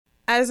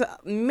As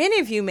many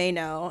of you may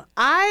know,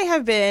 I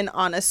have been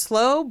on a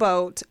slow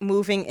boat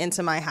moving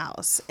into my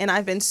house, and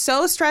I've been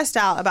so stressed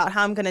out about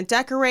how I'm going to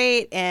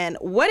decorate and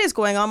what is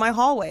going on my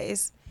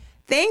hallways.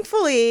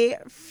 Thankfully,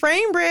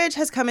 FrameBridge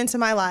has come into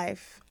my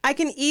life. I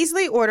can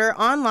easily order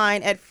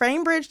online at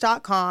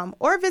framebridge.com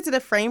or visit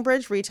a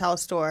FrameBridge retail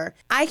store.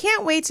 I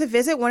can't wait to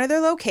visit one of their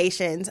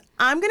locations.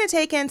 I'm going to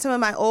take in some of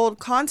my old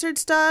concert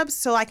stubs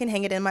so I can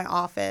hang it in my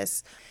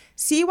office.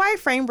 See why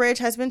FrameBridge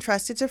has been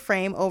trusted to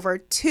frame over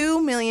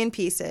 2 million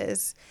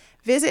pieces.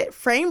 Visit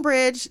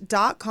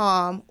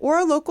framebridge.com or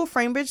a local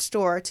FrameBridge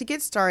store to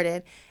get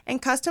started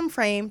and custom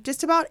frame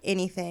just about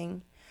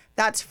anything.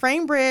 That's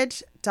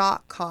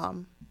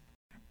framebridge.com.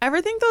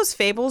 Ever think those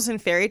fables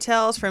and fairy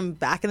tales from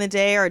back in the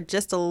day are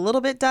just a little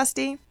bit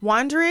dusty?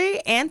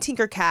 Wandery and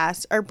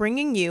Tinkercast are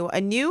bringing you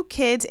a new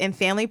kids and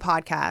family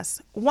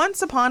podcast,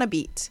 Once Upon a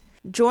Beat.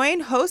 Join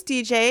host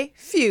DJ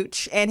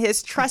Fuchs and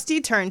his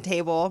trusty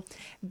turntable,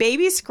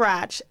 Baby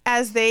Scratch,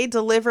 as they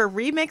deliver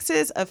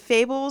remixes of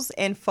fables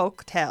and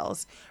folk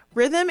tales,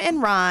 rhythm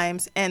and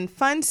rhymes, and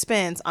fun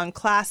spins on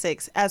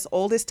classics as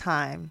old as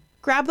time.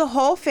 Grab the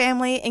whole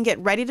family and get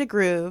ready to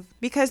groove,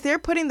 because they're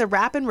putting the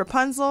rappin'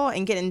 Rapunzel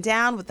and getting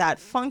down with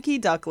that funky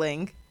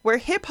duckling. Where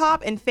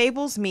hip-hop and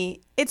fables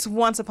meet, it's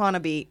Once Upon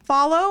a Beat.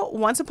 Follow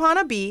Once Upon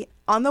a Beat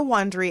on the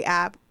Wandery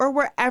app or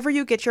wherever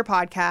you get your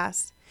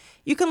podcasts.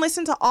 You can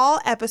listen to all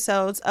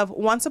episodes of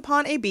Once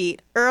Upon a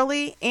Beat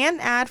early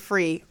and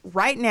ad-free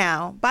right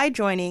now by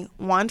joining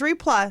Wandery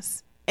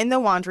Plus in the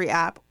Wandery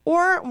app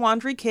or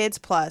Wandery Kids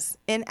Plus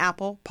in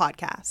Apple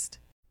Podcast.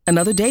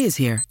 Another day is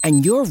here,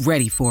 and you're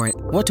ready for it.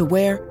 What to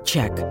wear?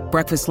 Check.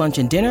 Breakfast, lunch,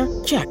 and dinner?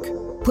 Check.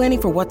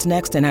 Planning for what's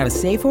next and how to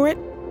save for it?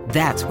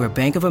 That's where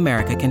Bank of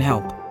America can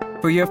help.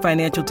 For your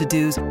financial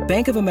to-dos,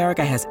 Bank of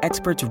America has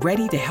experts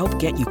ready to help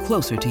get you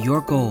closer to your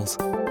goals.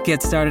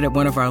 Get started at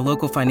one of our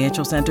local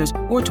financial centers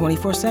or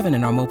 24/7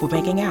 in our mobile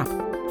banking app.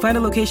 Find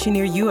a location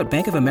near you at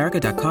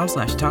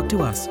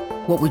bankofamerica.com/talktous.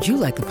 What would you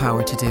like the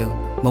power to do?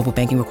 Mobile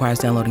banking requires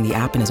downloading the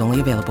app and is only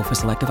available for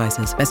select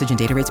devices. Message and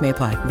data rates may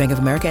apply. Bank of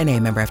America N.A.,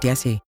 member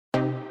FDIC.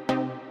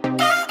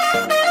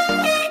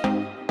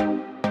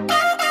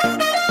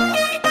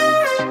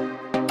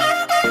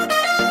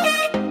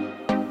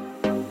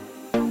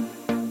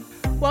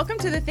 Welcome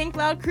to the Think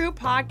Loud Crew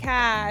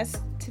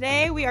podcast.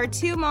 Today, we are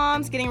two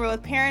moms getting real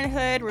with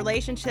parenthood,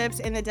 relationships,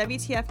 and the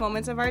WTF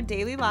moments of our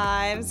daily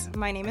lives.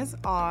 My name is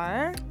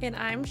R. And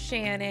I'm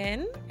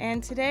Shannon.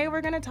 And today, we're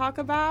going to talk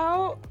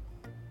about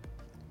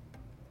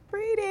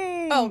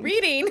reading. Oh,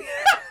 reading?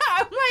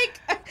 I'm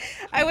like,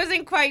 I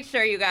wasn't quite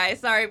sure, you guys.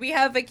 Sorry, we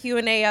have a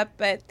Q&A up,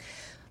 but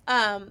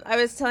I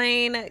was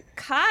telling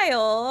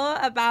Kyle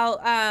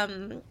about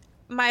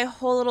my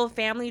whole little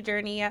family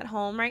journey at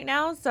home right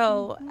now.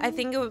 So I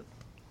think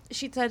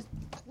she said,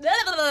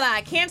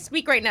 I can't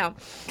speak right now.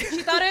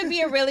 She thought it would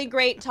be a really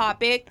great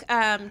topic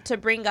to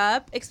bring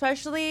up,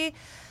 especially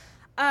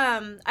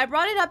I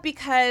brought it up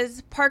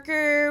because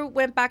Parker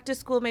went back to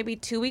school maybe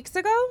 2 weeks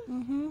ago.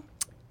 Mm-hmm.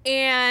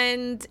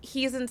 And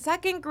he's in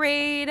second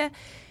grade.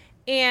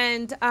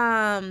 And,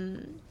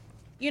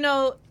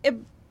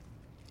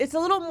 it's a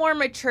little more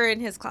mature in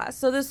his class.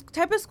 So this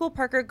type of school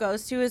Parker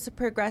goes to is a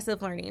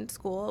progressive learning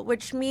school,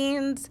 which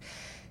means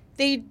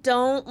they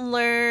don't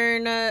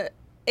learn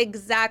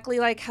exactly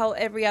like how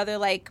every other,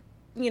 by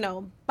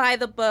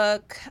the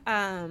book.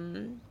 I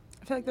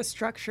feel like the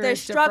structure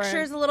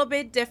is a little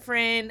bit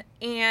different,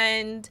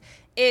 and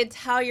it's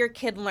how your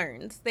kid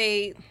learns.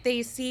 They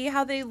see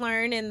how they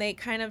learn, and they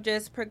kind of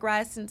just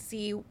progress and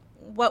see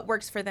what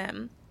works for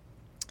them.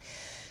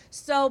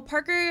 So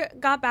Parker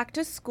got back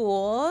to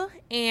school,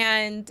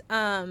 and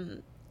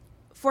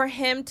for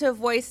him to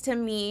voice to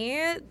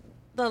me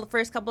the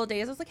first couple of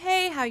days, I was like,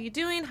 hey, how you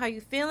doing? How you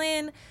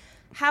feeling?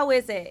 How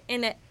is it?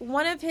 And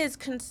one of his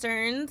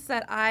concerns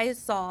that I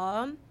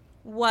saw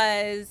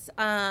was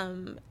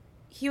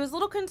he was a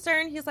little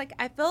concerned. He's like,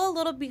 I feel a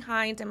little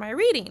behind in my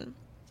reading.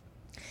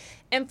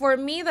 And for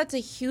me, that's a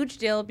huge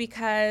deal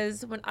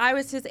because when I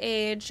was his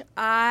age,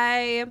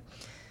 I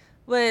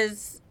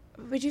was,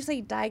 would you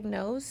say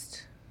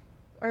diagnosed?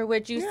 Or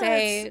would you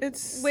say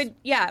it's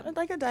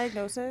like a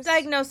diagnosis?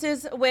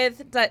 Diagnosis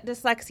with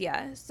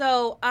dyslexia.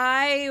 So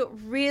I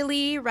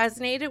really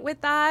resonated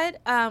with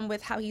that,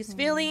 with how he's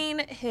feeling,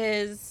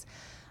 his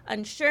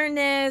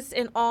unsureness,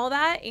 and all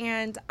that.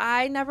 And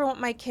I never want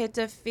my kid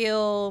to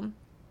feel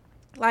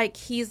like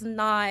he's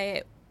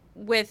not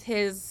with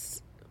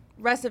his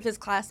rest of his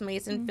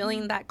classmates and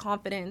feeling that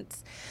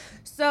confidence.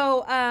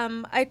 So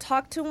I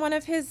talked to one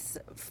of his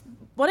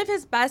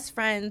best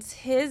friends.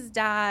 His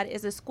dad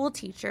is a school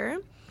teacher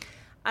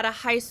at a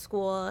high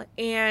school,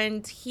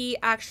 and he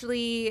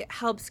actually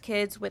helps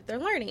kids with their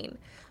learning,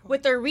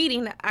 with their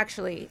reading,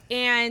 actually.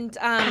 And,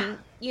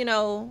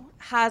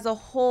 has a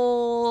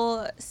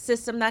whole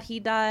system that he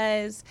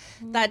does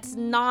that's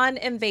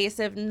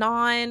non-invasive,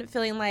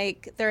 non-feeling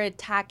like they're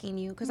attacking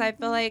you. Because I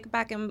feel like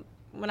back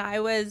when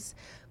I was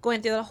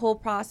going through the whole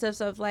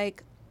process of,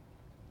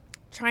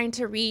 trying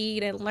to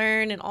read and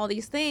learn and all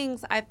these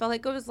things, I felt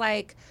like it was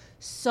like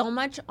so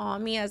much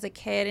on me as a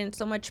kid and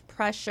so much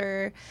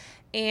pressure.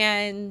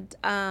 And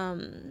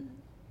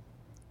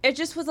it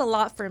just was a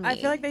lot for me. I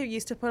feel like they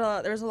used to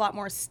there was a lot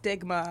more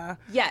stigma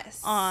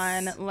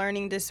on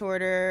learning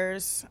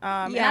disorders.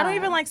 And I don't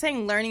even like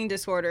saying learning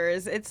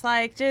disorders. It's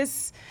like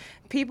just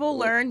people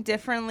learn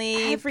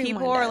differently. Everyone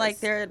people are does. like,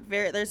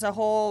 there's a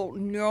whole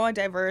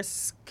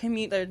neurodiverse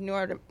community,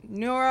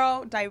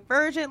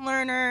 neurodivergent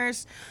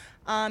learners.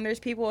 There's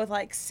people with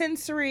like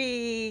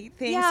sensory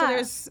things.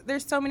 Yeah. So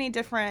there's so many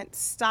different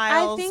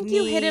styles. I think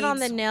you hit it on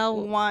the needs, nail.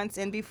 Wants,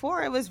 and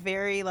before it was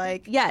very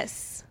like,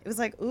 Yes. it was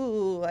like,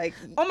 ooh, like,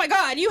 Oh my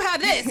God, you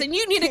have this and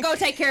you need to go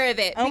take care of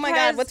it. oh my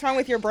God, what's wrong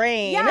with your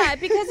brain? Yeah,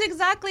 because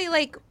exactly,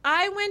 like,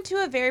 I went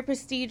to a very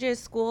prestigious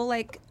school.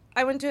 Like,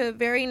 I went to a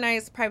very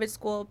nice private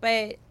school,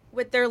 but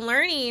with their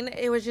learning,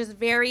 it was just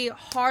very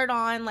hard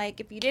on. Like,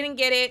 if you didn't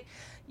get it,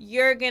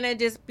 you're going to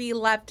just be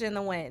left in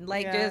the wind.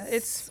 Like, Yeah, just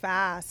it's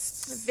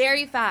fast.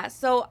 very fast.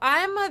 So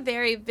I'm a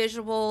very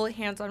visual,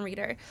 hands-on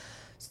reader.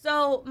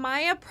 So my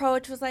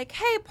approach was like,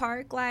 hey,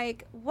 Park,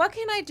 like, what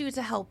can I do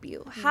to help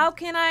you? How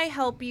can I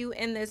help you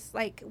in this?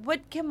 Like,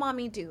 what can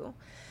mommy do?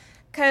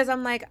 Because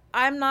I'm like,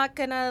 I'm not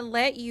going to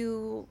let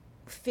you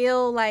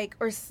feel like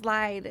or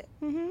slide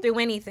through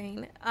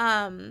anything.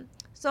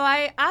 So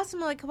I asked him,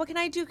 like, what can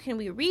I do? Can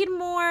we read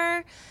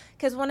more?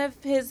 Because one of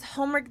his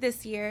homework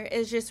this year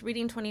is just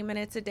reading 30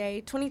 minutes a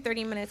day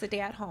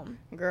at home.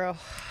 Girl,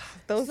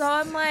 those. So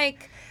I'm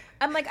like,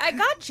 I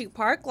got you,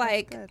 Park.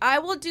 Like, I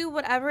will do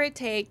whatever it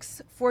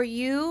takes for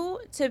you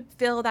to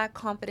feel that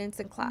confidence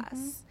in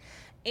class.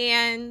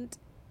 And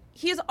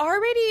he's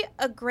already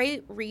a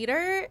great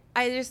reader.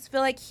 I just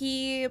feel like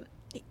he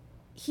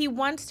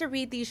wants to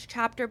read these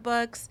chapter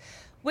books,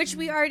 which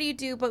we already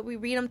do, but we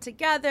read them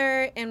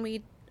together and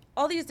we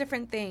all these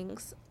different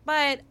things.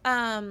 But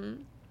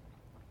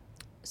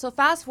so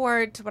fast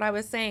forward to what I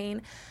was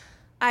saying.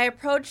 I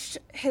approached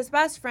his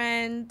best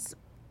friend's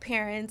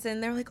parents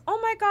and they're like, oh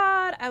my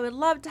God, I would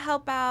love to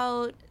help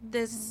out.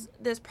 This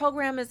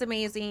program is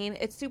amazing.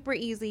 It's super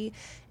easy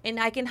and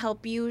I can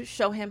help you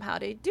show him how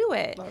to do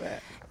it. Love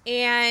it.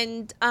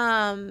 And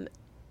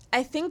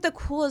I think the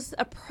coolest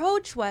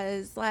approach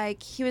was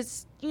like he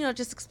was,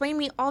 just explaining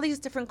me all these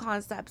different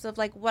concepts of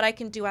like what I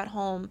can do at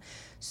home.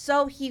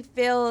 So he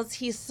feels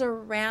he's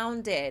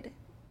surrounded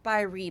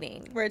by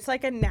reading. Where it's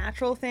like a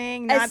natural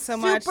thing, not so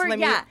much.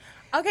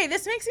 Okay,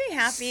 this makes me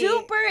happy.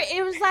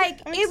 It was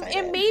like, I'm it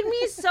excited. made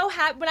me so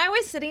happy. When I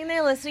was sitting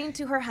there listening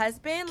to her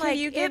husband, Can like,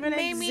 you give an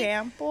made me.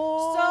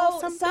 example?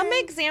 So, some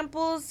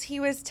examples he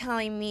was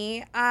telling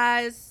me.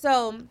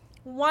 So,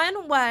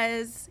 one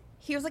was,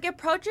 he was like,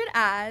 approach it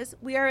as,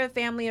 we are a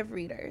family of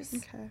readers.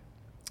 Okay.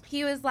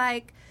 He was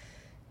like,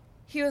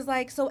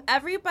 so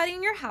everybody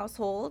in your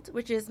household,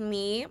 which is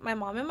me, my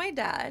mom, and my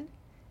dad,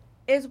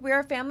 we're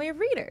a family of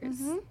readers.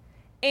 Mm-hmm.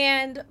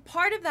 And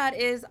part of that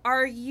is,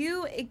 are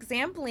you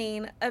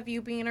exempling of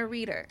you being a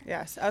reader?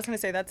 Yes, I was going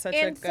to say that's such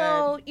And a good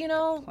so,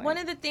 point. one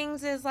of the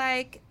things is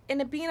like,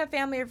 in being a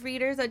family of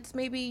readers, it's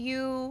maybe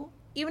you,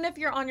 even if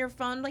you're on your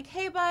phone, like,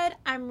 hey, bud,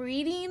 I'm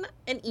reading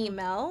an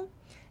email.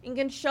 You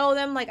can show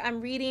them, like,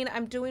 I'm reading,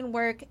 I'm doing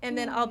work, and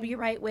then I'll be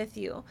right with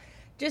you.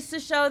 Just to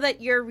show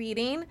that you're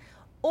reading.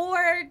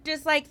 Or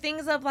just, like,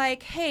 things of,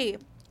 like, hey,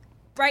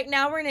 right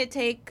now we're going to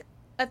take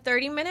a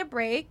 30-minute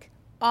break.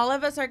 All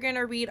of us are going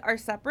to read our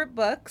separate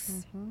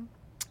books. Mm-hmm.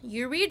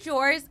 You read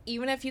yours.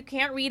 Even if you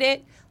can't read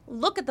it,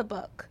 look at the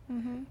book.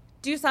 Mm-hmm.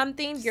 Do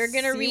something. You're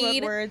going to read.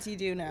 See what words you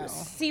do know.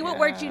 See what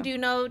words you do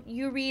know.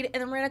 You read. And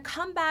then we're going to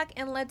come back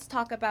and let's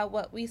talk about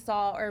what we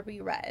saw or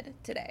we read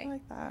today. I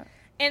like that.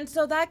 And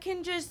so that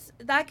can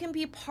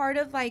be part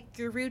of like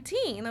your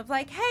routine of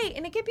like, hey,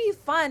 and it can be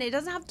fun. It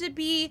doesn't have to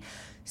be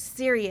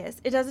serious.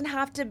 It doesn't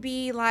have to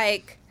be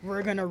like,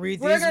 we're going to read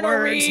we're these gonna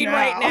words read now.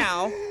 right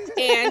now.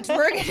 And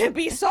we're going to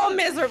be so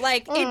miserable.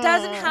 Like, it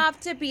doesn't have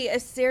to be a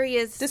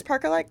serious. Does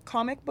Parker like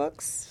comic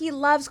books? He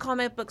loves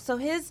comic books. So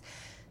his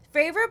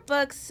favorite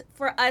books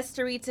for us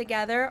to read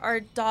together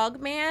are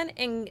Dogman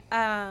and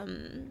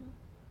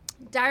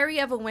Diary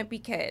of a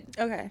Wimpy Kid.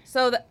 Okay.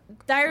 So the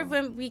Diary of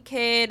a Wimpy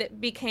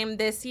Kid became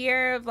this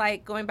year of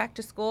like going back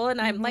to school, and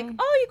I'm like,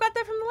 oh, you got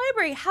that from the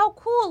library? How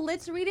cool!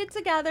 Let's read it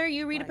together.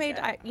 You read a page,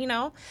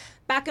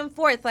 back and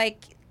forth.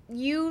 Like,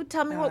 you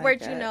tell me what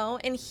words you know,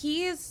 and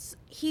he's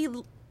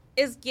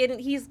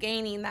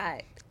gaining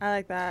that. I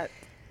like that.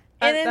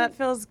 And then, that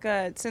feels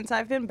good. Since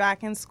I've been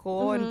back in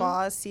school and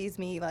Boz sees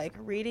me like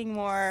reading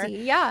more.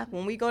 Yeah.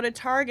 When we go to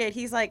Target,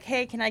 he's like,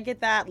 hey, can I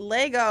get that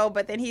Lego?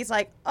 But then he's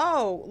like,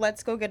 oh,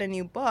 let's go get a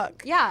new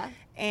book. Yeah.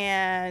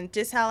 And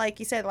just how, like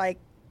you said, like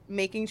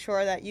making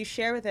sure that you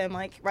share with him,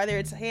 like whether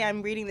it's, hey,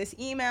 I'm reading this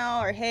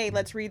email, or hey,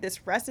 let's read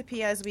this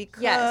recipe as we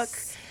cook.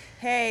 Yes.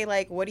 Hey,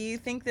 like, what do you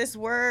think this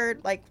word,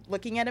 like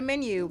looking at a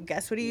menu,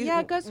 guess what do you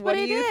think?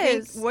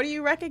 what do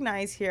you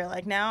recognize here?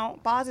 Like, now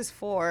Boz is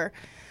 4.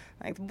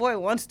 Like, the boy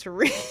wants to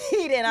read.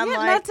 And I'm like,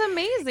 that's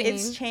amazing.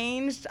 It's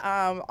changed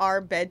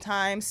our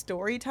bedtime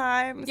story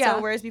time. Yeah.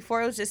 So whereas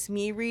before it was just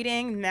me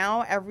reading,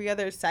 now every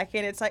other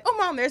second it's like, oh,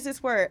 Mom, there's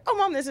this word. Oh,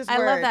 Mom, there's this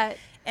word. I love that.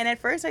 And at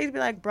first I used to be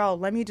like, bro,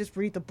 let me just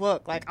read the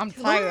book. Like, I'm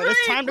tired.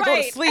 It's time to go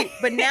to sleep.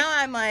 But now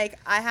I'm like,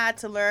 I had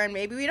to learn,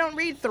 maybe we don't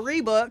read 3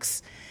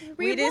 books.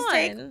 We just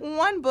take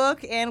one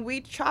book and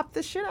we chop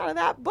the shit out of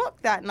that book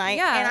that night.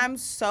 Yeah. And I'm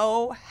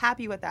so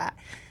happy with that.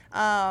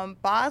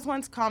 Boz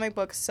wants comic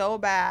books so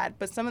bad,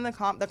 but some of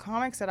the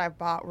comics that I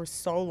bought were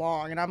so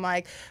long. And I'm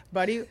like,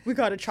 buddy, we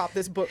got to chop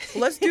this book.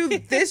 Let's do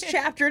this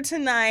chapter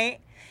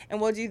tonight. And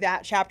we'll do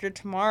that chapter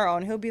tomorrow.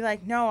 And he'll be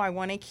like, no, I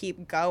want to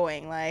keep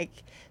going. Like,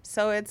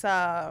 so it's,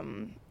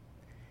 I'm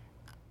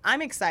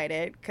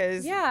excited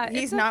because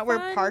he's not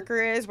where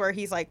Parker is, where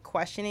he's like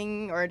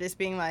questioning or just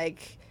being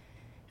like,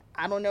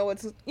 I don't know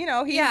what's,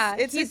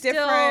 it's he's a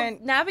different,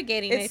 still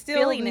navigating it's it, still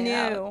feeling new.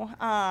 it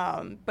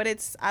out.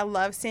 But I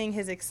love seeing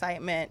his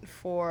excitement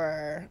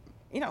for,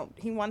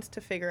 he wants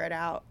to figure it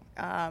out.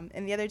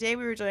 And the other day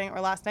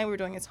last night we were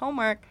doing his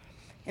homework,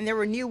 and there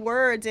were new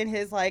words in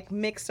his like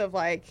mix of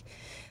like,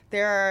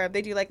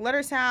 they do like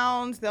letter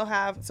sounds.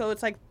 So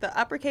it's like the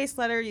uppercase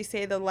letter, you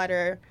say the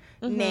letter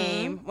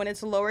name. When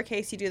it's a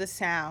lowercase, you do the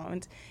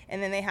sound.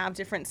 And then they have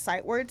different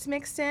sight words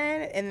mixed in.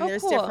 And then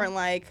there's different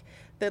like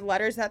the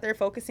letters that they're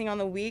focusing on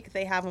the week,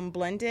 they have them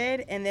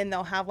blended. And then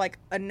they'll have like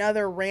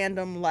another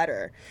random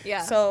letter.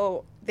 Yeah.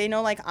 So they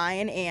know like I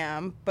and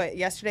am. But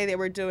yesterday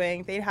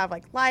they'd have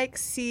like,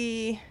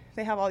 see.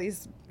 They have all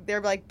these, they're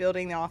like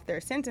building off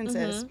their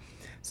sentences.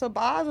 So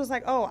Boz was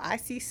like, oh, I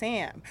see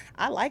Sam.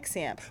 I like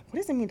Sam. What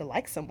does it mean to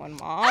like someone,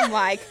 Mom?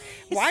 Like,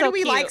 why do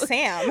we like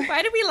Sam?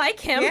 Why do we like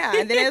him? Yeah,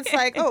 and then it's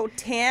like, oh,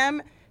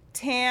 Tam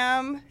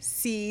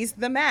sees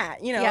the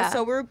mat.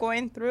 So we're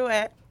going through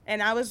it.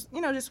 And I was,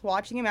 just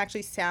watching him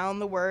actually sound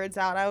the words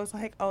out. I was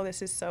like, oh,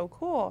 this is so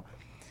cool.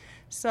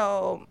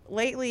 So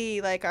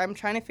lately, like, I'm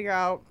trying to figure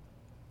out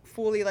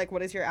fully, like,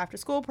 what is your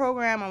after-school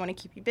program? I want to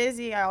keep you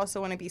busy. I also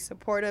want to be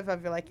supportive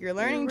of, like, your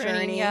learning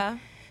journey. Yeah.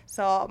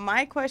 So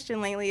my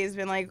question lately has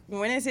been, like,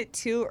 when is it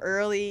too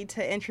early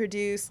to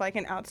introduce, like,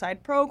 an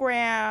outside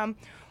program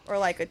or,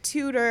 like, a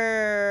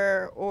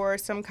tutor or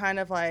some kind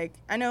of, like,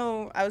 I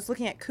know I was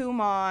looking at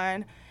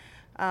Kumon,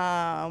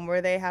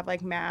 where they have,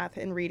 like, math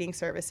and reading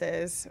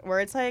services, where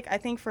it's, like, I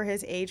think for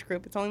his age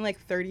group, it's only, like,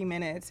 30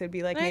 minutes. It'd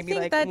be, like, maybe,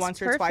 like,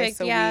 once or twice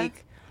a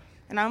week.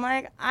 And I'm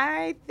like,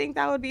 I think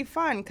that would be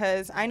fun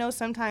because I know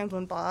sometimes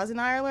when Boz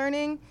and I are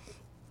learning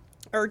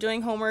or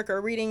doing homework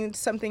or reading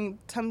something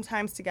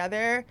sometimes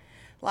together,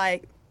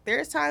 like,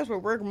 there's times where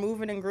we're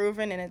moving and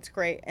grooving and it's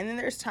great. And then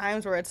there's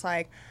times where it's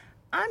like,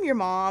 I'm your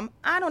mom.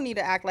 I don't need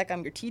to act like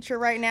I'm your teacher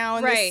right now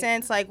in this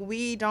sense. Like,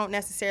 we don't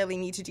necessarily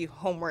need to do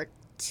homework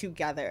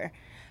together.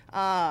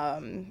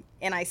 And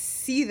I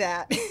see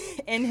that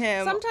in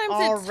him Sometimes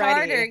already. it's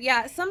harder.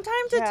 Yeah,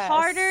 sometimes it's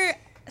harder.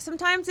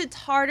 Sometimes it's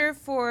harder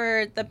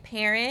for the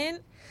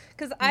parent.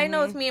 Because I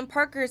know with me and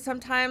Parker,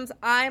 sometimes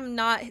I'm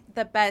not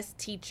the best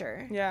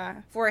teacher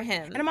for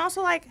him. And I'm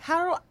also like,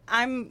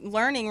 I'm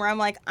learning where I'm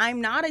like,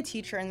 I'm not a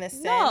teacher in this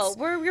sense. No,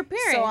 we're your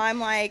parent. So I'm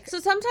like. So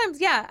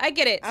sometimes, I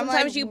get it.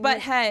 Sometimes you butt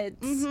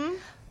heads.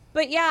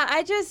 But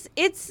yeah,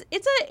 it's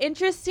an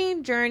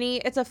interesting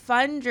journey. It's a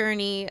fun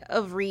journey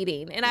of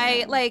reading. And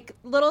I like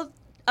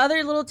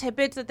other little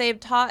tidbits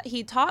that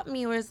he taught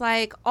me was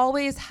like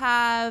always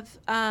have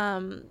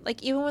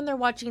like even when they're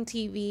watching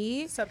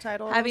TV,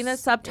 subtitles, having the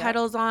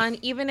subtitles on,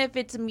 even if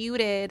it's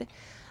muted,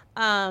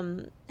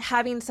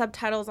 having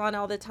subtitles on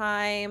all the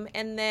time.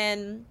 And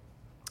then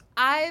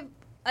a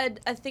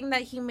thing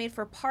that he made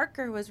for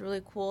Parker was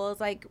really cool. Is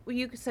like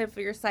you said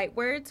for your sight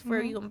words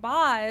for you and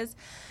Boz,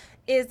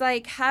 is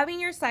like having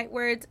your sight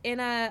words in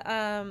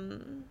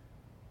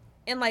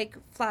like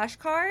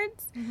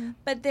flashcards,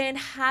 but then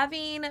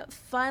having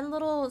fun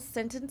little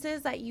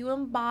sentences that you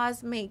and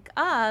Boz make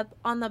up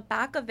on the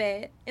back of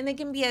it. And they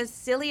can be as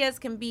silly as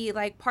can be.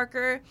 Like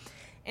Parker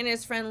and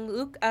his friend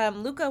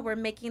Luca were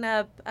making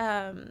up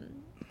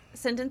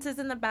sentences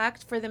in the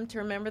back for them to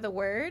remember the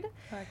word.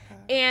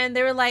 And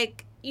they were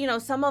like,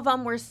 some of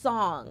them were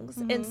songs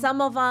and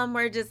some of them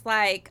were just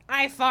like,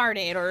 I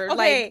farted or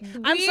like,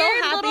 I'm so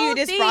happy you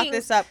just brought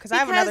this up because I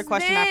have another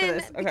question after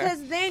this. Okay.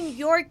 Because then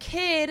your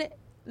kid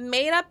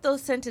made up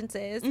those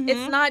sentences.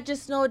 It's not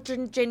just no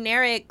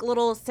generic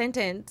little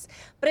sentence,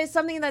 but it's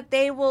something that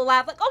they will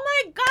laugh like, oh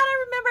my God,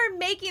 I remember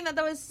making that.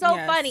 That was so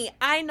funny.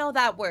 I know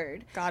that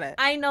word. Got it.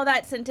 I know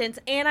that sentence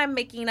and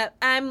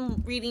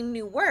I'm reading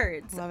new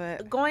words. Love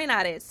it. Going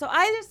at it. So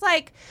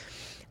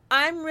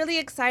I'm really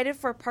excited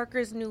for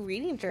Parker's new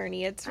reading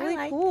journey. It's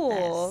really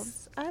cool.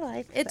 I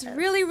like It's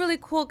really, really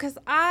cool because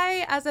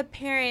as a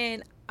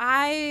parent,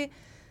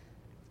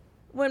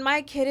 when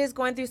my kid is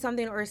going through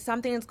something or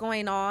something is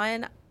going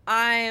on,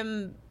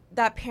 I'm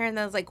that parent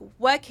that's like,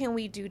 what can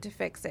we do to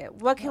fix it?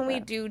 What can we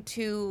do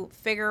to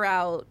figure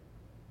out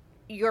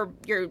your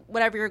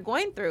whatever you're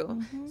going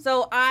through?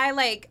 So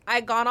I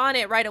got on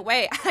it right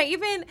away. I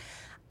even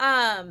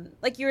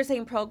like you were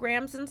saying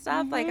programs and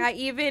stuff. Like I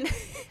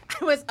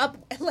was up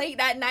late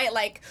at night,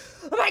 like,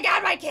 oh my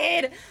God, my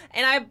kid.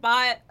 And I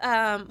bought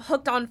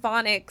Hooked on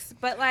Phonics.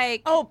 But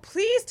like, oh,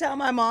 please tell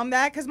my mom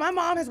that, because my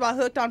mom has bought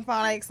Hooked on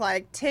Phonics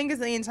like 10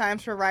 gazillion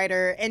times for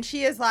Ryder, and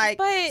she is like,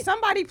 but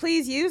somebody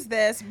please use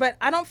this. But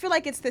I don't feel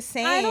like it's the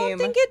same. I don't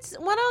think it's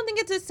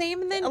the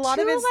same. And then a lot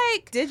two, of it's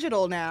like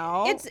digital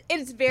now.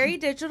 It's very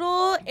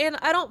digital, and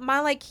I don't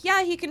mind. Like,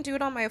 yeah, he can do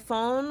it on my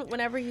phone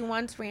whenever he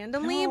wants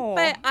randomly. No.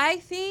 But I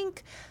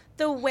think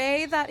the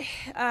way that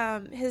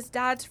his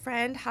dad's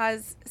friend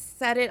has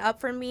set it up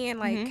for me and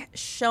like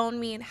shown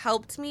me and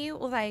helped me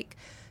with like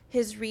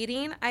his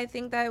reading, I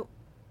think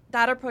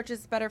that approach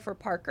is better for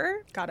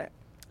Parker. Got it.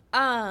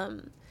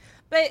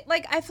 But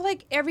like I feel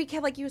like every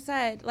kid, like you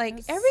said, like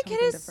That's every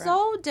kid is different.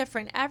 so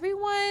different.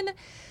 Everyone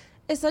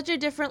is such a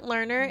different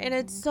learner, and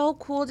it's so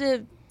cool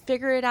to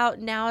figure it out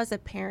now as a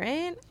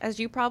parent, as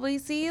you probably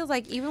see.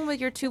 Like even with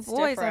your two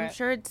boys,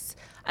 different.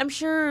 I'm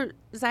sure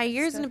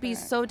Zaire's gonna be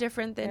different. so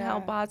different than how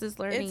Yeah. Boz is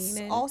learning. It's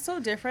and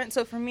also different.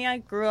 So for me, I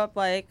grew up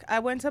like, I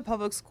went to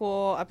public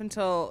school up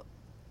until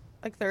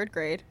like 3rd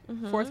grade.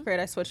 4th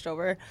grade I switched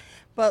over.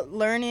 But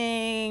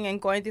learning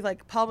and going through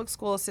like public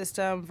school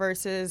system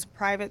versus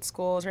private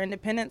schools or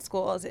independent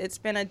schools, it's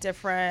been a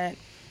different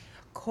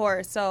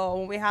course. So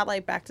when we had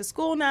like back to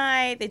school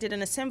night, they did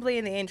an assembly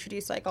and they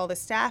introduced like all the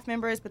staff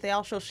members, but they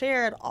also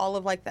shared all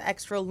of like the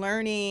extra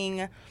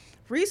learning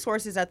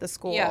resources at the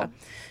school. Yeah.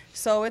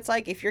 So it's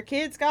like, if your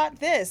kid's got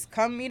this,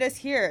 come meet us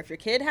here. If your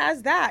kid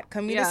has that,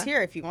 come meet us Yeah.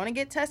 here. If you want to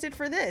get tested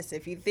for this,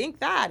 if you think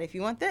that, if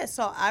you want this.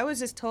 So I was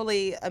just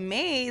totally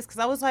amazed, because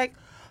I was like,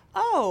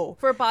 oh.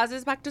 for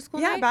Boz's back to school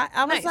Yeah, night? but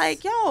I was Nice.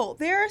 like, yo,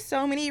 there are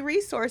so many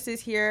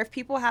resources here. If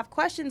people have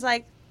questions,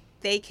 like,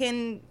 they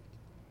can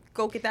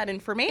go get that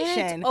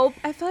information.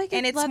 I feel like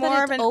And it's love more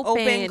that of an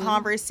open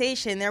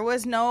conversation. There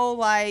was no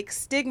like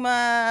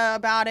stigma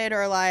about it,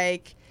 or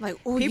like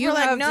oh, people you are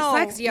like, have no,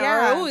 dyslexia.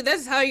 yeah. Oh, this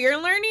is how you're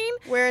learning.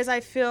 Whereas I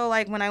feel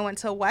like when I went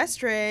to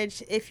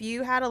Westridge, if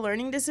you had a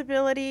learning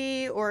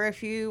disability, or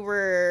if you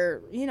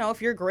were,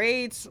 if your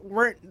grades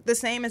weren't the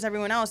same as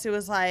everyone else, it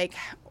was like,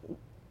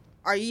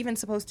 are you even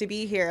supposed to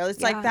be here?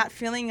 It's like that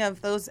feeling of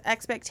those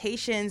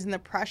expectations and the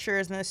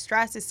pressures and the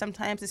stress is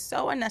sometimes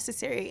so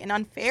unnecessary and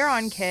unfair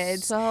on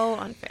kids. So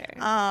unfair.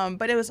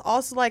 But it was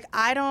also like,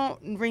 I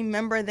don't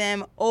remember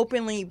them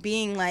openly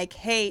being like,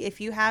 hey,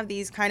 if you have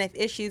these kind of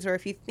issues, or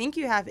if you think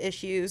you have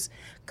issues,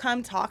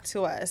 come talk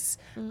to us.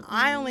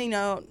 I only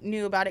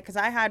knew about it because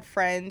I had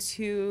friends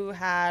who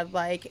had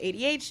like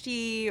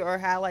ADHD or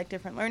had like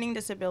different learning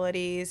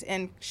disabilities,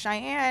 and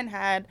Cheyenne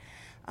had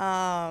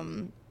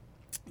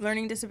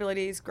learning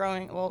disabilities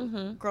growing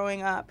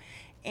up.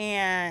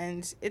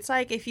 And it's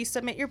like, if you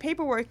submit your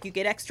paperwork, you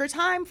get extra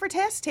time for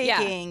test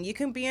taking. Yeah. You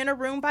can be in a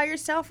room by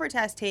yourself for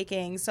test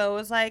taking. So it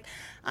was like,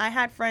 I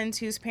had friends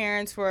whose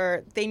parents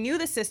they knew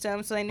the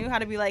system, so they knew how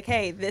to be like,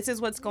 hey, this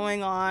is what's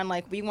going on.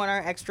 Like, we want our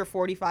extra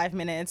 45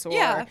 minutes, or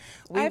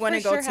we want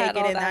to go take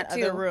it in that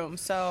other room.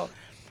 So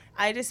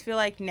I just feel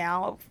like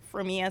now,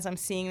 for me, as I'm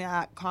seeing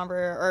that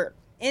or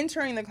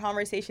entering the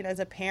conversation as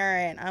a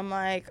parent, I'm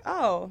like,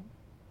 oh,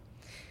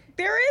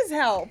 there is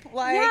help.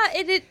 Like,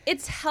 yeah,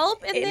 it's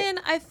help, and then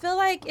I feel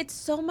like it's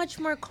so much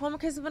more calm,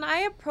 because when I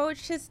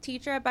approached his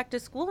teacher at back to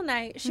school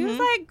night, she was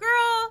like,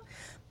 girl,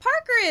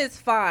 Parker is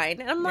fine.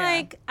 And I'm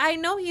like, I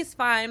know he's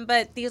fine,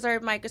 but these are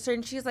my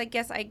concerns. She's like,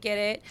 yes, I get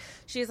it.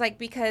 She's like,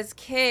 because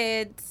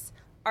kids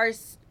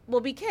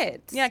will be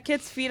kids. Yeah,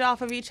 kids feed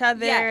off of each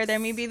other. Yes. There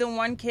may be the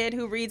one kid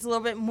who reads a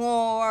little bit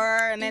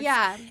more, and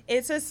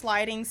it's a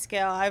sliding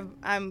scale.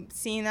 I'm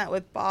seeing that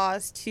with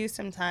Boz too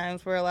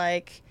sometimes, where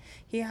like,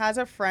 he has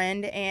a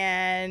friend,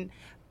 and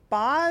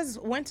Boz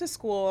went to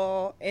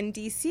school in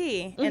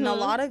DC, and a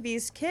lot of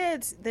these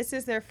kids, this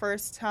is their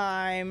first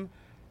time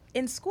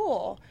in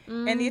school,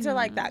 and these are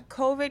like that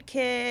COVID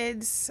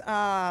kids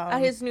at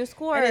his new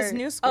school. At his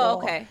new school. Oh,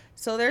 okay.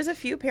 So there's a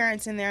few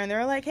parents in there, and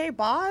they're like, "Hey,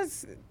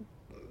 Boz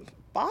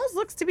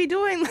looks to be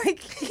doing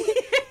like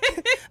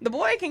the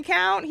boy can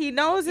count. He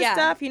knows his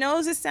stuff. He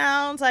knows his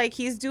sounds. Like,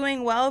 he's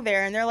doing well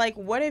there." And they're like,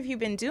 "What have you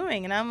been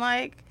doing?" And I'm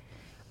like,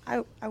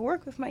 I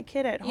work with my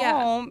kid at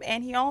home,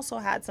 and he also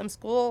had some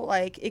school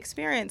like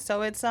experience.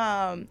 So it's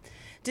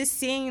just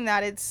seeing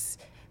that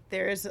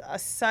there's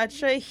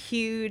such a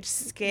huge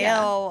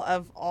scale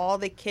of all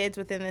the kids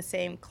within the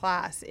same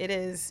class. It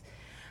is.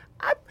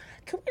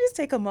 Can we just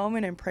take a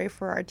moment and pray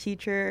for our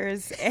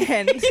teachers,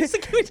 and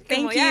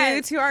thank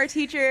you to our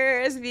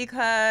teachers,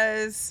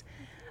 because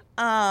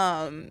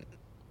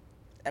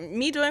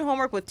me doing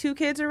homework with 2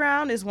 kids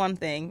around is one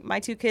thing. My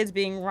 2 kids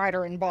being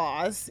Ryder and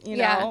Boz, you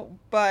know,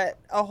 but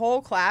a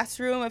whole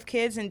classroom of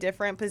kids in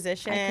different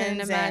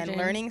positions and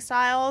learning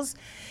styles.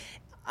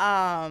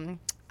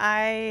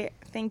 I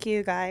thank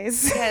you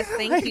guys. Yes,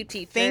 thank you,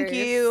 teachers. Thank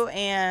you,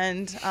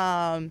 and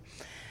I'm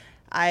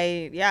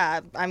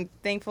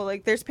thankful.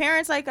 Like, there's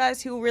parents like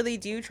us who really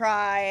do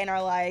try and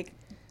are like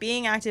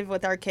being active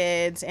with our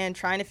kids and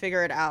trying to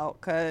figure it out,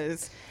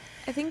 because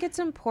I think it's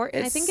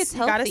important. I think it's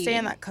healthy. You got to stay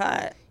in that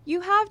cut.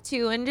 You have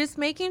to, and just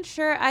making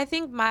sure. I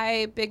think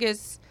my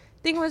biggest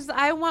thing was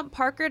I want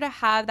Parker to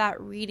have that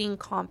reading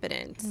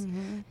confidence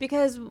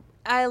because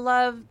I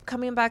love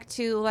coming back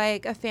to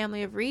like a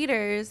family of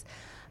readers,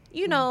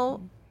 you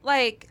know,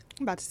 like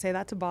I'm about to say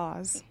that to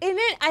Boz. And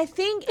I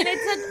think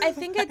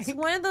it's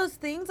one of those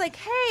things like,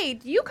 hey,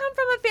 do you come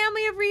from a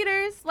family of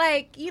readers?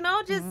 Like, you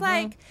know, just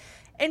like,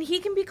 and he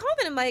can be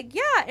confident, like,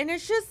 yeah. And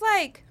it's just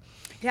like,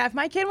 yeah, if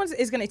my kid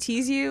is going to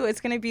tease you,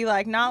 it's going to be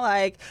like, not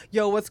like,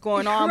 yo, what's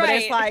going on? But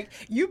it's like,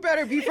 you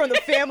better be from the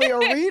family of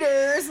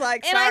readers.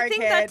 Like, and sorry, I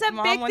think kid. that's a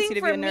Mom big wants thing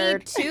you to for be a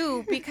nerd. me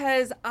too,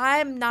 because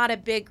I'm not a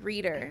big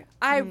reader.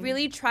 I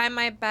really try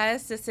my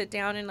best to sit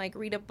down and like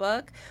read a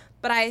book.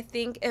 But I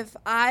think if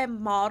I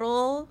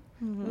model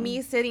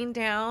me sitting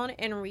down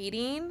and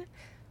reading,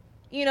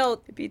 you know,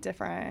 It'd be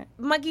different.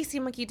 monkey see,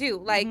 monkey do.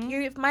 Like,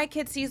 if my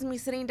kid sees me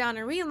sitting down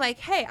and reading, like,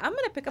 hey, I'm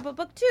going to pick up a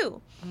book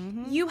too.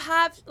 You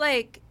have,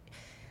 like,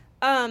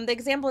 the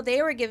example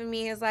they were giving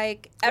me is,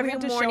 like, every we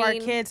have to morning. show our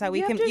kids how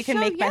you can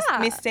make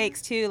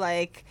mistakes too.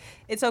 Like,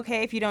 it's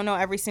okay if you don't know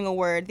every single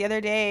word. The other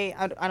day,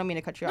 I don't mean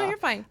to cut you off. No, you're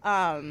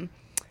fine.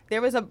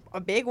 There was a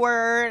big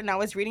word, and I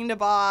was reading to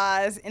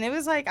Boz, and it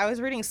was like I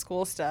was reading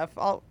school stuff.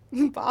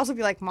 Boz would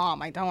be like,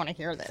 Mom, I don't want to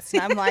hear this.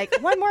 And I'm like,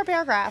 one more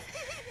paragraph.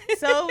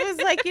 So it was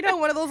like, you know,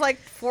 one of those like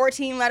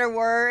 14-letter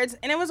words.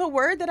 And it was a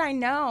word that I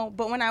know,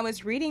 but when I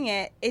was reading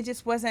it, it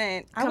just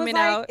wasn't coming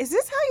I was like, out. Is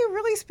this how you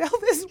really spell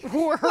this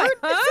word?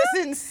 This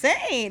is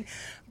insane.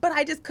 But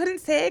I just couldn't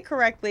say it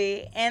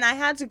correctly. And I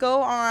had to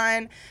go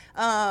on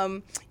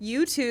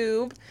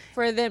YouTube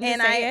For them to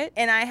say it.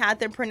 and I had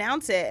them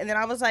pronounce it. And then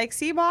I was like,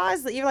 see,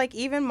 Boz,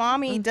 even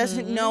mommy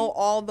doesn't know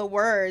all the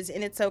words,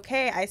 and it's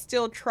okay. I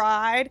still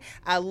tried.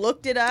 I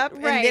looked it up,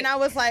 and then I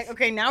was like,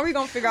 okay, now we're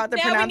going to figure out the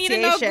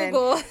pronunciation. Now we need to know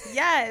Google.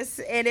 Yes.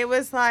 And it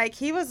was like,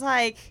 he was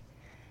like,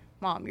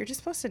 Mom, you're just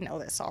supposed to know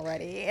this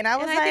already. And I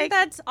was And like, I think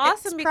that's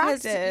awesome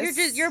because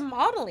practice. you're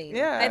modeling.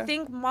 Yeah. I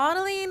think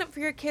modeling for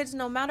your kids,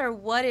 no matter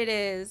what it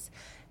is,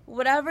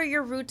 whatever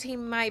your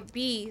routine might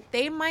be,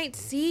 they might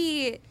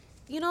see,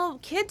 you know,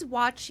 kids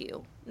watch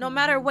you no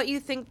matter what you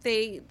think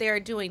they're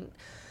doing.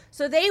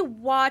 So they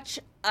watch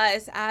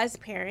us as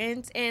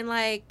parents, and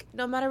like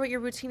no matter what your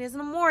routine is in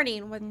the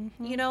morning, what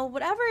you know,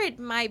 whatever it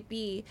might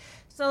be.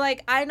 So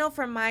like I know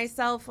for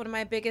myself, one of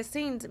my biggest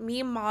things,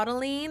 me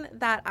modeling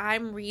that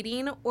I'm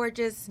reading or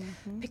just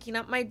picking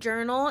up my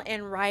journal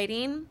and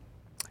writing,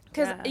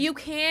 because you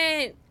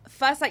can't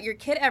fuss at your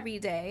kid every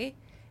day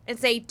and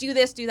say do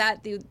this, do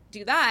that, do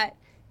that,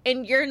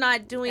 and you're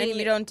not doing, and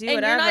you don't do and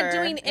whatever. you're not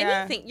doing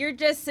anything. You're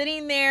just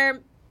sitting there,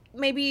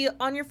 maybe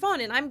on your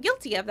phone, and I'm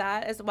guilty of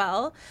that as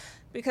well.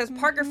 Because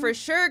Parker for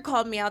sure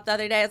called me out the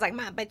other day. I was like,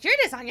 Mom, but you're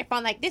just on your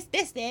phone like this,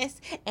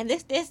 and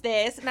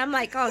this. And I'm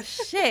like, oh,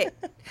 shit.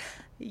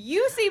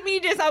 You see me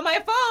just on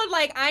my phone.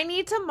 Like, I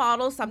need to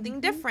model something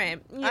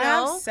different, you know? I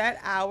have set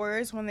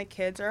hours when the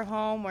kids are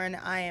home when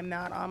I am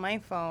not on my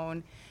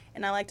phone.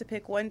 And I like to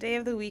pick one day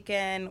of the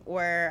weekend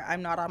where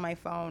I'm not on my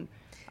phone.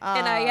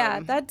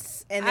 And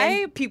that's... And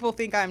then people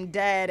think I'm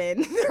dead,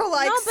 and they're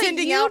like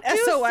sending out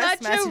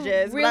SOS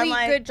messages. A really but I'm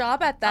like, good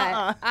job at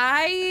that.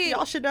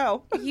 Y'all should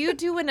know. You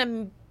do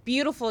a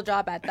beautiful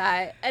job at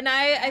that. And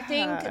I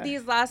think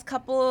these last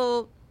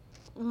couple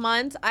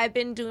months, I've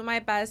been doing my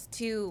best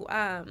to,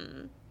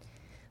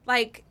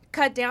 like,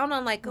 cut down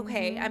on, like,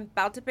 okay, I'm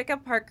about to pick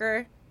up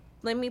Parker.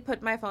 Let me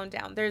put my phone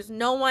down. There's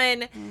no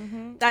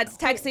one that's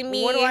texting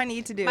me. What do I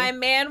need to do? My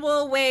man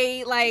will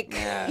wait. Like,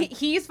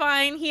 he's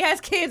fine. He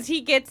has kids.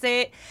 He gets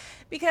it.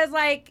 Because,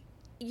 like,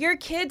 your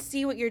kids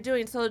see what you're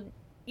doing. So,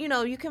 you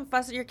know, you can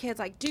fuss at your kids,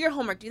 like, do your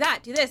homework, do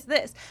that, do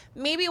this.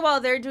 Maybe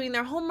while they're doing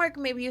their homework,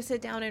 maybe you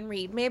sit down and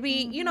read. Maybe,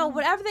 you know,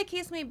 whatever the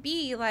case may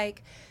be,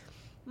 like,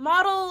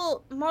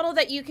 model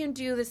that you can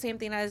do the same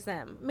thing as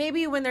them.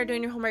 Maybe when they're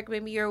doing your homework,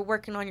 maybe you're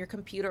working on your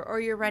computer or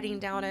you're writing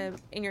down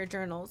in your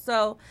journal.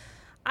 So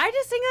I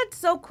just think that's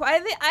so cool.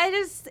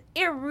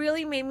 It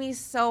really made me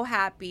so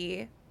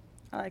happy.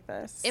 I like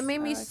this. It made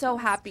me so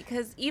happy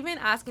because even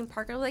asking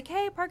Parker, like,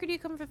 hey, Parker, do you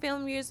come from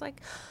family readers? Like,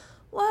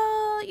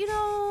 well, you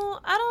know,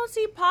 I don't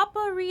see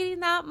Papa reading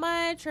that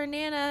much or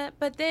Nana.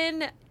 But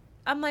then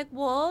I'm like,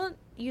 well,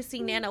 you see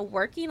Nana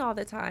working all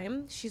the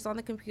time. She's on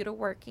the computer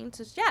working.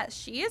 So, yes,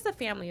 she is a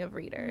family of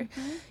reader.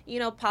 You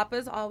know,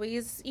 Papa's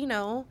always, you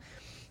know.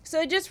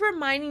 So just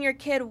reminding your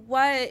kid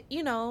what,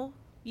 you know,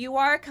 you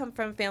are come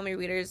from family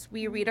readers.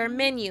 We read our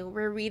menu.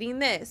 We're reading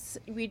this.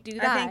 We do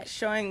that. I think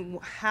showing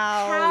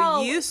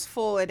how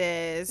useful it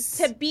is.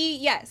 To be,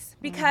 yes,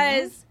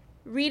 because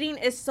reading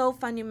is so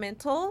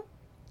fundamental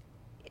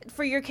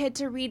for your kid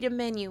to read a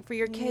menu, for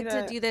your kid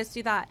to do this,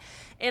 do that.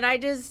 And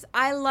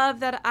I love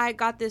that I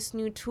got this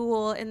new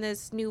tool and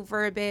this new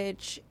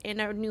verbiage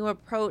and a new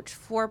approach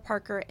for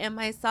Parker and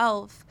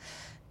myself,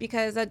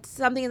 because that's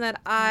something that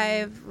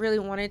I've really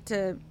wanted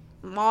to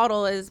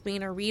model as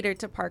being a reader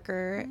to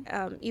Parker,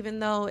 even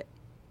though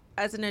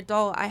as an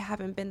adult I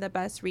haven't been the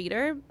best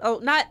reader. Oh,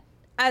 not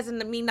as in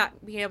me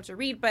not being able to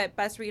read, but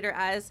best reader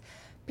as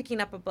picking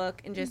up a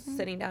book and just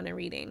sitting down and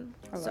reading.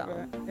 I love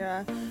it.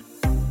 Yeah.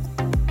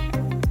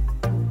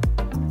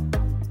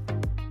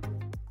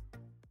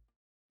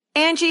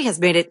 Angie has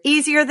made it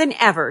easier than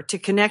ever to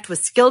connect with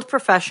skilled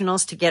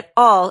professionals to get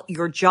all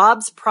your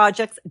jobs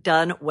projects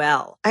done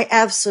well. I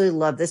absolutely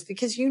love this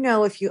because,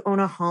 if you own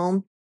a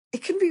home,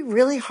 it can be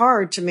really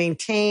hard to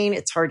maintain.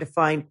 It's hard to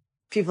find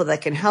people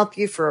that can help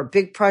you for a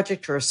big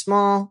project or a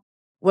small.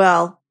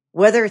 Well,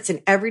 whether it's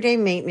in everyday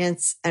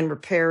maintenance and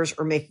repairs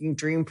or making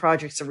dream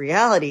projects a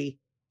reality,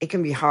 it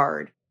can be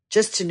hard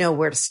just to know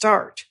where to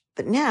start.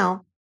 But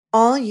now,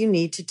 all you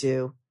need to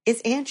do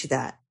is Angie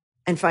that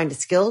and find a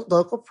skilled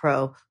local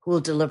pro who will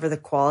deliver the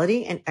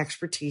quality and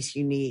expertise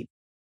you need.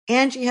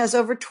 Angie has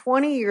over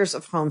 20 years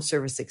of home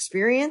service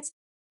experience,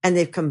 and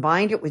they've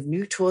combined it with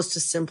new tools to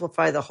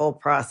simplify the whole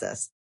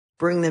process.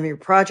 Bring them your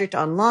project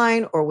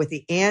online or with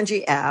the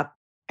Angie app,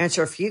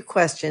 answer a few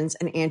questions,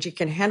 and Angie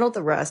can handle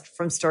the rest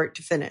from start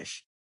to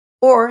finish.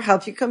 Or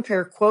help you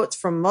compare quotes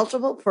from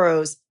multiple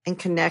pros and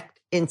connect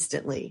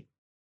instantly,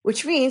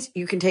 which means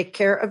you can take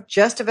care of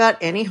just about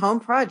any home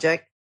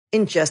project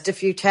in just a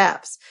few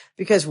taps.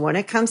 Because when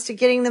it comes to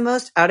getting the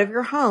most out of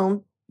your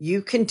home,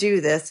 you can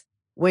do this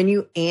when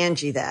you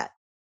Angie that.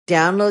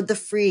 Download the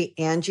free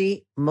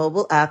Angie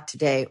mobile app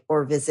today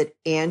or visit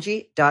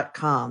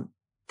Angie.com.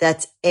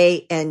 That's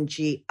ANGI.com.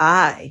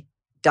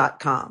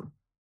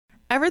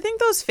 Ever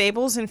think those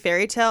fables and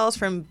fairy tales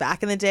from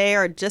back in the day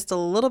are just a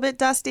little bit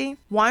dusty?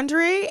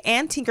 Wandery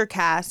and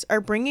Tinkercast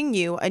are bringing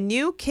you a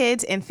new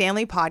kids and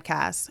family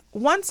podcast,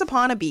 Once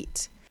Upon a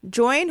Beat.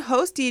 Join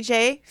host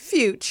DJ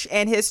Fuchs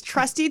and his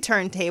trusty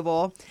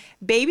turntable,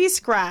 Baby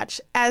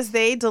Scratch, as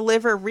they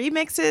deliver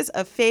remixes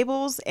of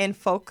fables and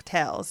folk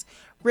tales,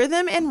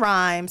 rhythm and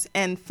rhymes,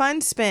 and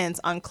fun spins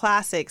on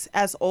classics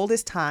as old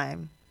as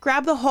time.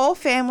 Grab the whole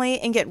family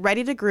and get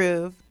ready to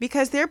groove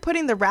because they're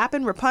putting the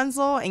rappin'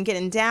 Rapunzel and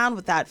getting down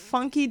with that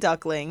funky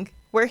duckling.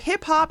 Where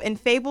hip-hop and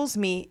fables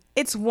meet,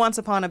 it's Once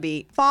Upon a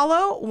Beat.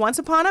 Follow Once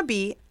Upon a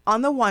Beat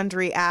on the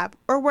Wandery app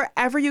or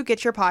wherever you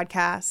get your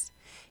podcasts.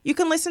 You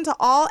can listen to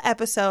all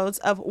episodes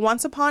of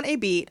Once Upon a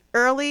Beat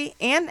early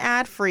and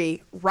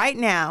ad-free right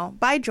now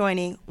by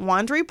joining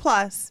Wandery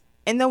Plus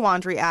in the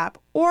Wandery app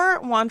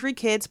or Wandery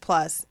Kids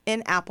Plus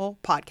in Apple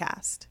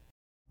Podcast.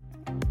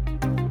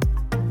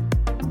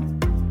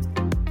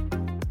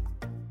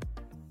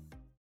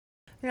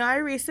 I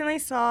recently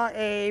saw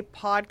a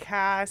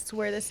podcast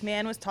where this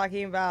man was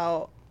talking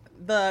about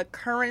the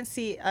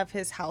currency of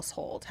his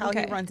household, how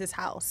he runs his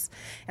house.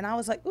 And I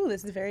was like, ooh,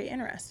 this is very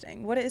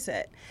interesting. What is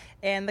it?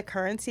 And the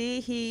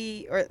currency,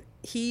 he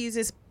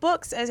uses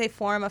books as a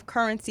form of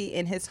currency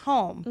in his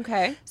home.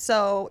 Okay.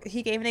 So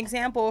he gave an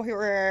example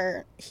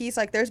where he's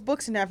like, there's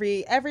books in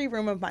every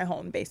room of my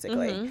home,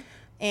 basically. Mm-hmm.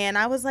 And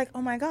I was like,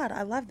 oh, my God,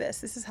 I love this.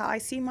 This is how I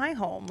see my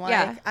home.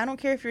 Like, I don't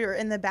care if you're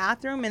in the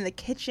bathroom, in the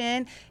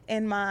kitchen,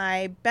 in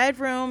my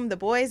bedroom, the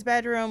boys'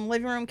 bedroom,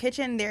 living room,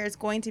 kitchen, there's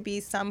going to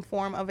be some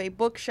form of a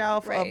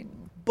bookshelf, a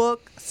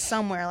book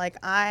somewhere. Like,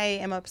 I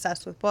am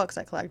obsessed with books.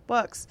 I collect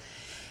books.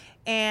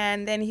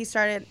 And then he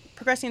started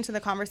progressing into the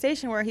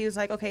conversation where he was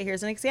like, okay,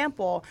 here's an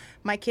example.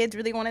 My kids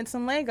really wanted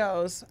some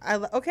Legos.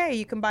 Okay,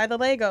 you can buy the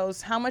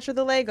Legos. How much are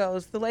the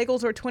Legos? The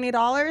Legos are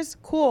 $20.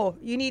 Cool.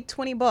 You need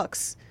 20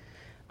 books.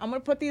 I'm going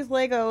to put these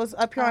Legos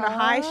up here on a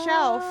high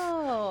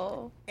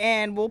shelf,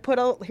 and we'll put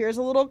here's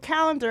a little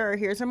calendar,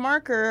 here's a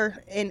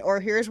marker, or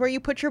here's where you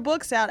put your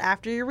books out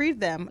after you read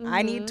them. Mm-hmm.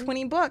 I need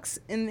 20 books,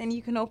 and then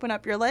you can open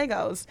up your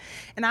Legos.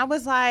 And I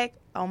was like,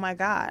 oh, my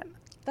God.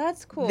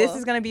 That's cool. This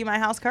is going to be my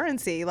house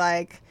currency.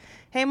 Like,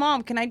 hey,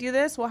 Mom, can I do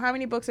this? Well, how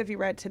many books have you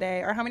read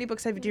today? Or how many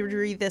books have you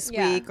read this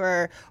week?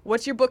 Or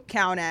what's your book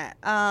count at?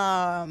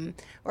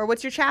 Or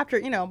what's your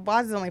chapter?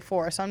 Boz is only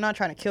 4, so I'm not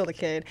trying to kill the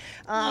kid.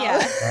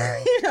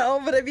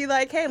 But it'd be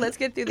like, hey, let's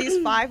get through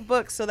these 5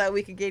 books so that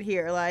we could get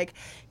here. Like,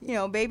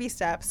 baby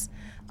steps.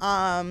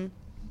 Even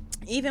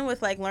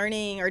with, like,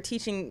 learning or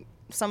teaching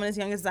someone as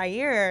young as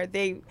Zaire,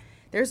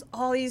 there's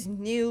all these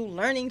new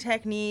learning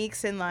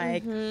techniques and,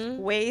 like,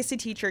 ways to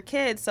teach your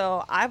kids.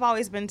 So I've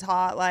always been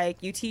taught,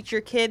 like, you teach your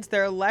kids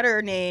their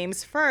letter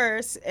names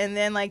first, and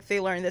then, like,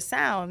 they learn the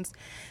sounds.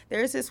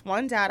 There's this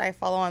one dad I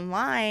follow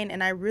online,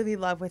 and I really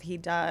love what he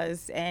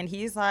does. And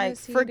he's like,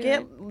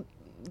 forget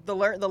the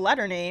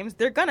letter names.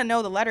 They're going to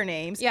know the letter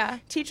names. Yeah.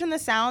 Teach them the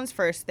sounds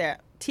first there.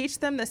 Teach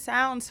them the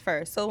sounds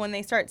first. So when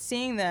they start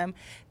seeing them,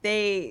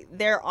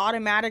 they're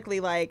automatically,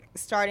 like,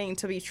 starting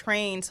to be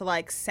trained to,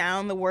 like,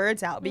 sound the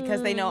words out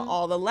because they know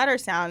all the letter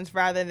sounds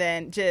rather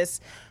than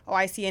just, oh,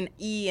 I see an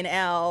E and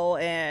L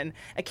and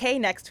a K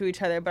next to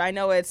each other, but I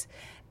know it's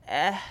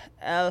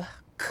L,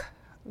 K.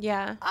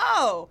 Yeah.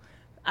 Oh,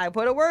 I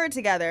put a word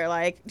together.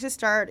 Like, just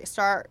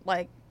start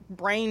like,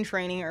 brain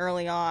training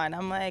early on.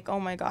 I'm like,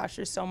 oh, my gosh,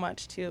 there's so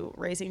much to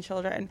raising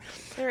children.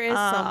 There is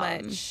so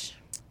much.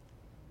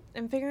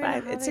 And figuring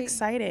out it's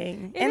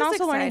exciting. And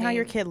also learning how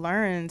your kid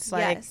learns.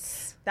 Like,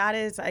 that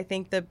is, I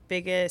think, the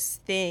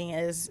biggest thing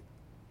is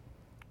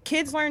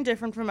kids learn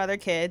different from other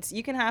kids.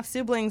 You can have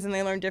siblings and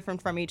they learn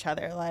different from each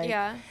other. Like,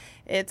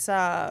 it's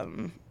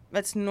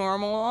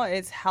normal,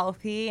 it's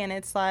healthy, and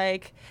it's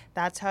like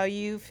that's how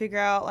you figure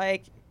out,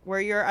 like,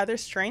 where your other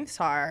strengths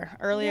are.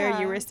 Earlier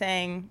you were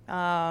saying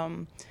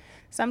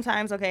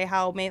sometimes, okay,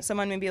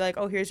 someone may be like,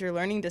 oh, here's your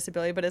learning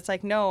disability, but it's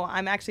like, no,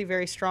 I'm actually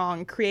very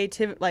strong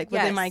creative, like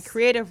within my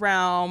creative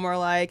realm, or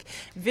like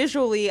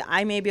visually,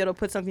 I may be able to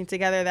put something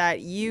together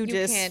that you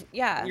just can't.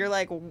 Yeah, you're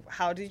like,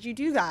 how did you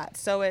do that?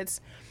 So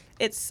it's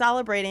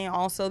celebrating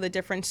also the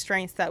different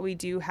strengths that we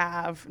do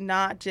have,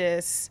 not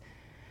just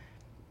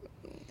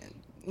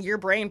your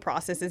brain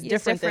process is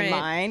different than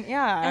mine.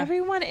 Yeah.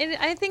 Everyone, and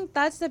I think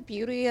that's the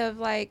beauty of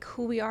like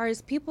who we are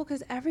as people,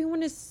 because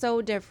everyone is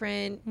so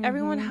different.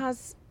 Everyone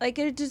has like,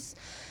 it just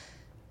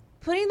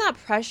putting that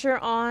pressure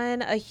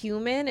on a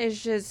human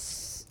is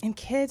just, and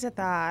kids at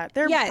that,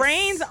 their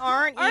brains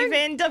aren't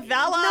even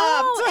developed.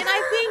 No, and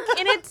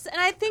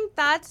I think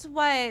that's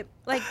what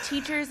like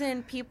teachers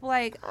and people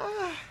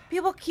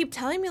people keep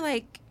telling me,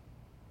 like,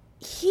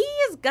 he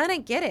is gonna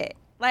get it.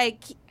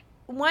 Like,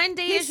 one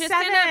day he's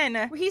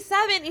 7. He's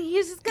 7 and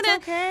he's just gonna,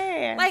 it's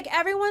okay. Like,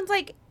 everyone's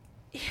like,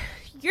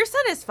 your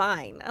son is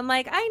fine. I'm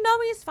like, I know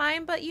he's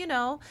fine, but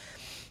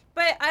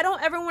but I don't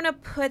ever want to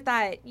put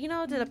that,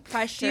 to the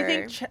pressure. Do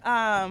you think,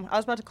 I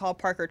was about to call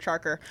Parker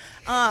Charker.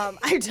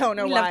 I don't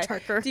know why. Love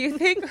Charker. Do you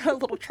think, a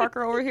little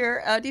Charker over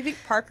here, do you think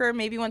Parker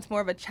maybe wants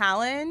more of a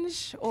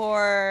challenge,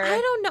 or? I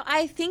don't know.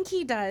 I think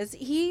he does.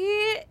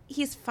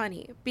 He's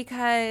funny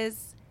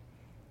because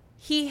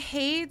he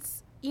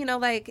hates,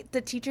 like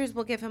the teachers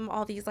will give him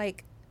all these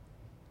like,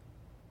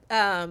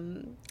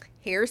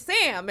 here's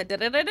Sam,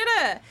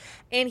 and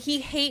he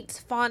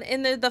hates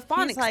in the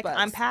phonics He's like, books.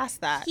 I'm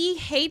past that. He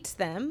hates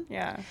them.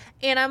 Yeah.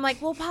 And I'm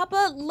like, well,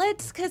 Papa,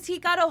 because he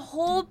got a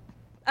whole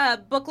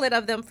booklet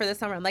of them for the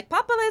summer. I'm like,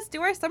 Papa, let's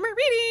do our summer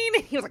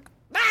reading. And he was like,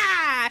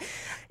 ah.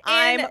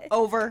 I'm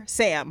over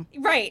Sam.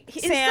 Right.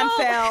 Sam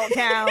fell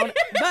down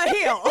the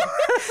hill.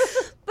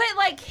 But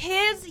like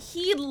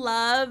he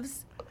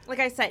loves, like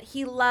I said,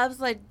 he loves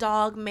like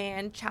Dog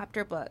Man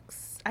chapter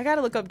books. I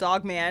gotta look up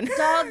Dog Man.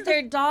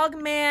 They're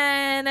Dog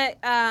Man,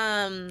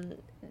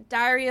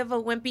 Diary of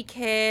a Wimpy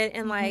Kid,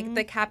 and like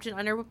the Captain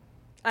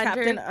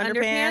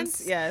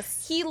Underpants.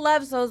 Yes. He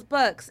loves those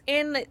books,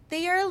 and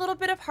they are a little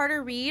bit of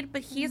harder read,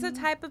 but he's a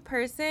type of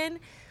person.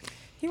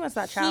 He wants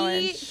that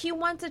challenge. He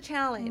wants a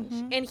challenge,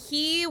 and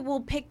he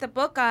will pick the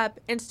book up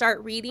and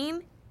start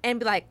reading and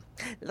be like,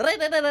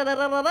 Mom,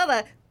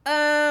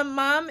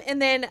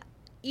 and then,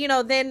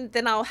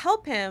 then I'll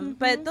help him.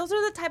 But those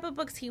are the type of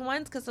books he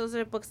wants, because those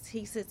are books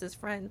he sees his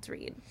friends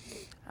read.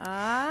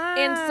 Ah.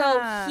 And so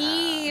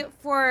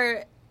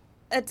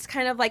it's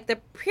kind of like the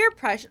peer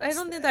pressure. I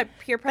don't think that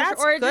peer pressure.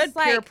 That's or good just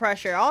like, peer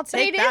pressure. I'll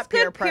take that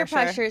peer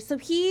pressure. So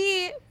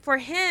he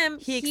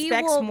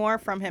expects more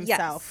from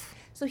himself. Yes.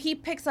 So he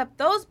picks up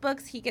those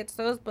books. He gets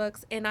those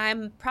books. And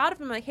I'm proud of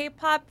him. Like, hey,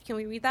 Pop, can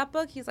we read that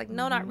book? He's like,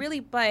 no, not really,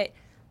 but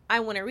I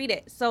want to read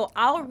it. So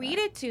I'll read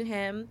it to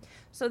him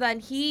so then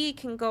he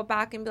can go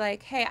back and be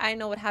like, hey, I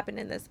know what happened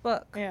in this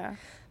book. Yeah.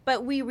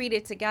 But we read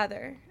it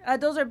together.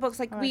 Those are books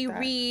like we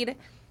read.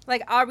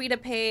 Like, I'll read a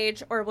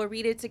page or we'll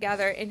read it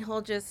together and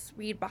he'll just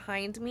read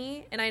behind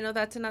me. And I know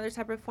that's another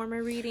type of form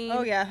of reading.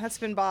 Oh, yeah. That's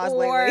been Boz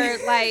lately. Or,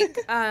 like,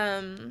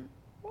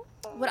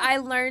 what I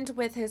learned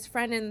with his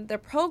friend in the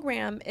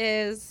program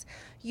is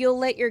you'll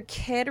let your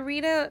kid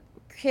read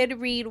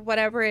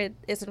whatever it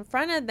is in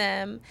front of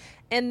them.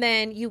 And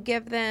then you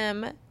give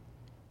them,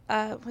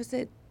 I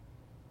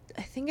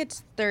think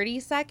it's 30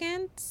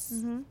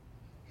 seconds.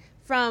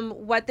 From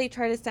what they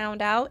try to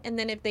sound out, and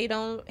then if they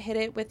don't hit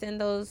it within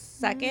those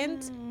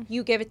seconds,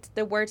 you give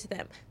the word to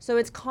them. So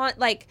it's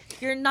like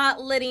you're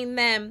not letting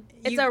them.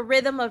 It's a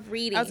rhythm of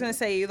reading. I was gonna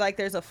say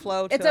there's a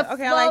flow to it.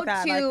 Okay, I like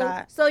that. I like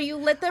that. So you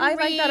let them read. I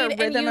like that, a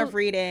rhythm of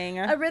reading.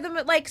 A rhythm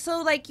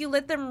you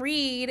let them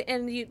read,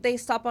 and they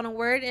stop on a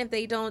word, and if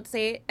they don't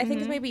say it, I think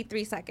it's maybe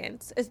 3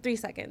 seconds. It's 3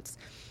 seconds.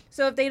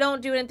 So if they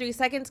don't do it in 3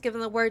 seconds, give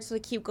them the word so they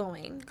keep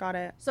going. Got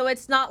it. So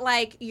it's not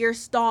like you're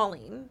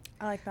stalling.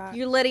 I like that.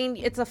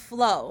 It's a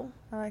flow.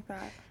 I like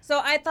that. So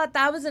I thought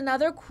that was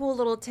another cool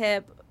little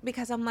tip,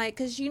 because I'm like,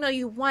 because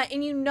you want,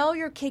 and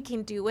your kid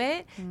can do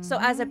it. So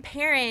as a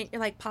parent,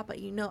 you're like, Papa,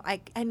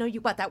 I know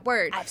you got that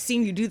word. I've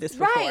seen you do this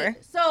before. Right.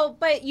 So,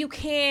 but you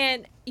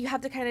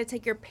have to kind of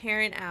take your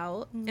parent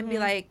out and be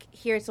like,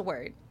 here's a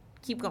word.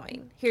 Keep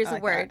going. Here's a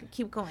word. That.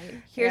 Keep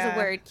going. Here's a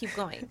word. Keep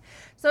going.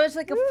 So it's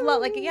like a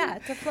flow.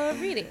 It's a flow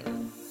of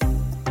reading.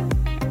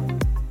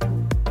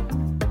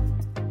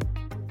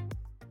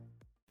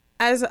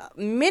 As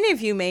many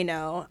of you may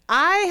know,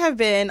 I have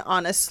been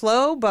on a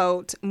slow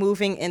boat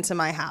moving into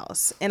my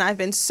house, and I've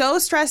been so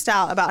stressed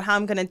out about how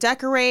I'm going to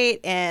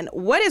decorate and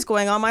what is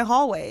going on my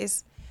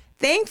hallways.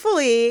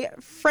 Thankfully,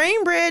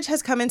 FrameBridge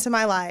has come into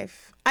my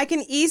life. I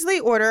can easily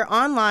order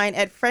online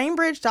at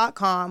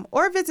framebridge.com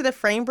or visit a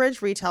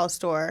FrameBridge retail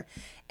store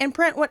and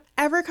print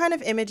whatever kind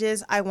of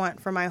images I want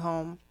for my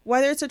home.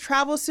 Whether it's a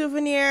travel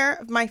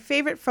souvenir, my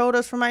favorite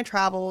photos from my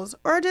travels,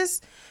 or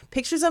just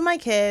pictures of my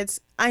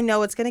kids, I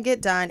know it's going to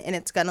get done and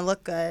it's going to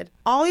look good.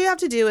 All you have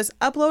to do is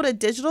upload a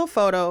digital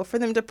photo for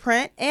them to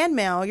print and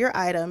mail your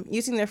item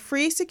using their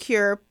free,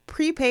 secure,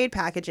 prepaid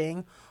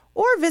packaging,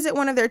 or visit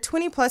one of their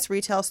 20-plus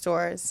retail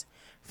stores.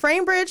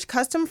 FrameBridge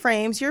custom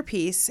frames your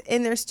piece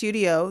in their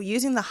studio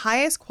using the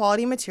highest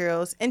quality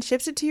materials and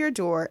ships it to your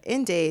door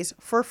in days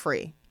for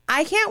free.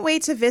 I can't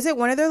wait to visit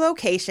one of their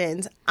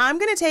locations. I'm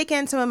going to take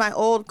in some of my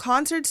old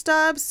concert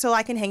stubs so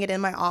I can hang it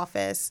in my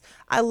office.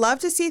 I love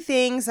to see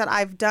things that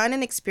I've done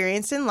and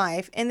experienced in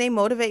life, and they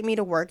motivate me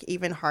to work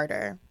even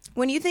harder.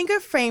 When you think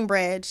of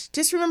FrameBridge,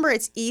 just remember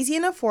it's easy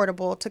and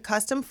affordable to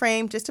custom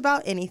frame just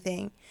about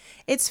anything.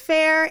 It's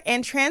fair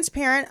and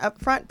transparent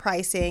upfront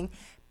pricing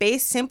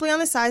based simply on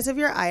the size of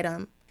your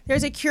item.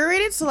 There's a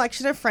curated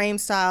selection of frame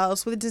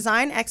styles with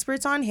design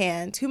experts on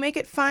hand who make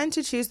it fun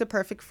to choose the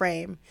perfect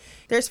frame.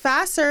 There's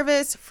fast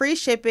service, free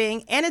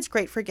shipping, and it's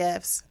great for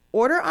gifts.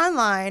 Order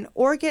online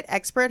or get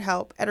expert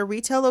help at a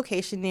retail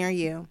location near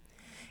you.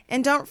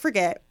 And don't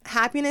forget,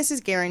 happiness is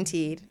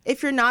guaranteed.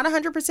 If you're not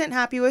 100%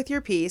 happy with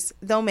your piece,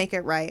 they'll make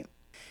it right.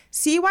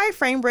 See why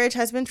FrameBridge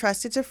has been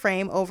trusted to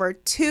frame over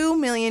 2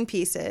 million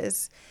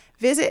pieces.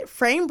 Visit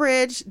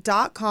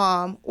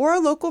framebridge.com or a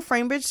local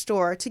FrameBridge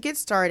store to get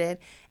started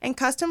and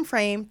custom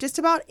frame just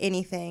about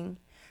anything.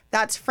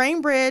 That's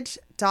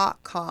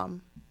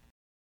framebridge.com.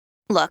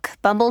 Look,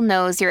 Bumble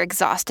knows you're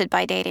exhausted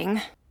by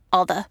dating.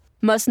 All the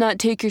must not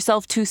take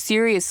yourself too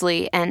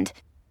seriously and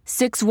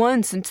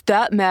 6'1" since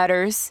that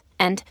matters.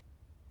 And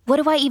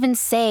what do I even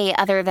say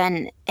other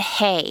than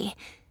hey?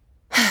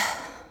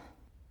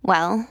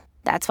 Well,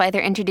 that's why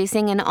they're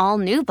introducing an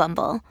all-new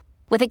Bumble.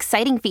 With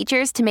exciting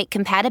features to make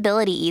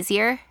compatibility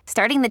easier,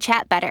 starting the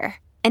chat better,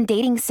 and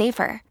dating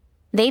safer.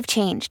 They've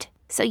changed,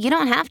 so you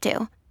don't have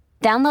to.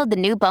 Download the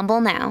new Bumble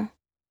now.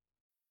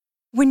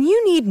 When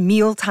you need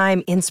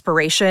mealtime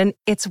inspiration,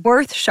 it's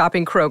worth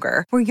shopping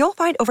Kroger, where you'll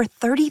find over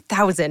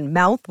 30,000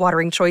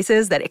 mouth-watering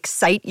choices that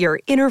excite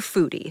your inner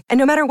foodie. And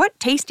no matter what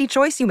tasty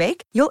choice you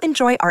make, you'll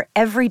enjoy our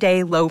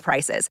everyday low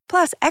prices,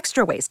 plus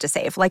extra ways to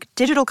save, like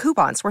digital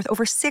coupons worth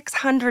over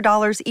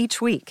 $600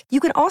 each week. You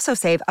can also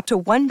save up to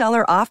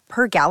 $1 off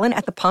per gallon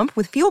at the pump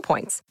with fuel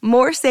points.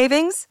 More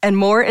savings and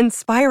more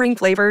inspiring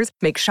flavors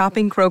make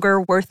shopping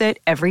Kroger worth it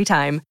every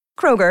time.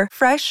 Kroger,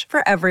 fresh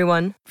for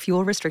everyone.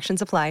 Fuel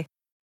restrictions apply.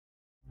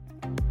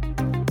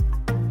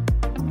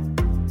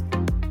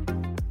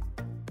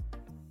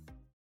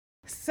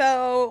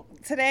 So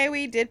today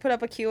we did put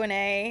up a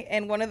Q&A,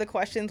 and one of the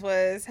questions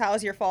was,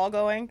 how's your fall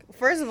going?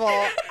 First of all,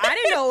 I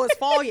didn't know it was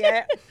fall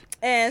yet.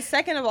 And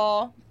second of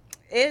all,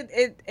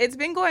 it's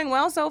been going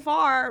well so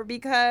far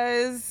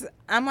because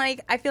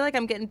I feel like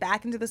I'm getting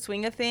back into the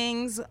swing of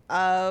things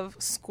of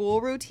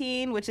school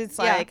routine, which is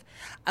I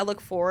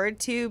look forward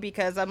to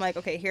because I'm like,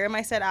 okay, here are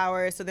my set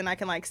hours. So then I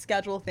can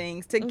schedule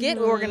things to get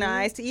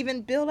organized, to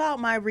even build out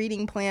my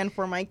reading plan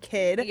for my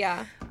kid.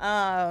 Yeah.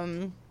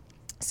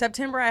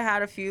 September, I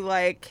had a few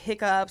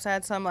hiccups. I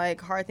had some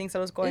hard things I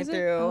was going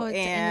through, Oh, it's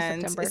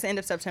and the end of September. it's the end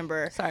of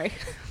September. Sorry.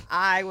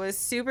 I was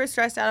super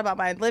stressed out about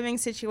my living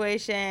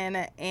situation,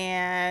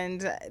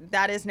 and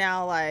that is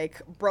now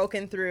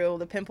broken through.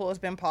 The pimple has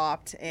been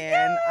popped,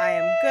 and Yay! I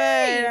am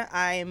good.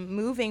 I'm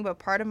moving, but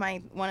part of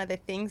one of the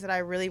things that I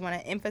really want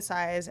to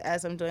emphasize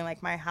as I'm doing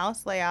my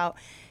house layout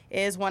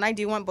is when I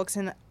do want books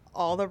in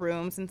all the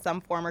rooms in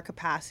some form or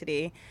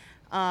capacity.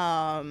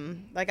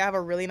 I have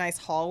a really nice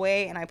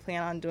hallway, and I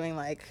plan on doing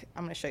I'm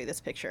gonna show you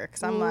this picture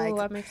because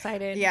I'm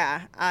excited.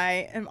 Yeah,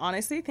 I am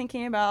honestly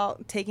thinking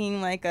about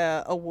taking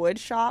a wood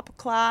shop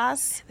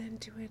class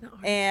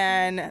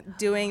and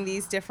doing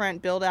these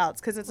different build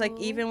outs because it's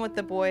even with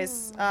the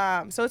boys.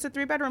 So it's a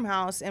 3-bedroom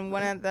house, and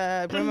one of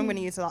the room I'm gonna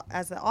use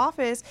as the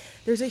office,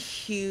 there's a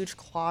huge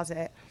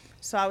closet.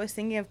 So I was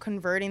thinking of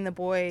converting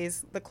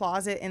the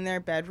closet in their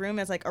bedroom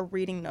as a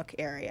reading nook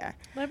area.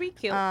 That'd be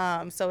cute.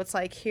 So it's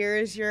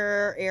here's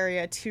your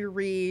area to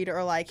read,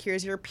 or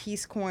here's your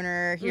peace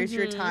corner, here's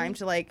your time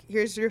to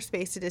here's your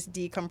space to just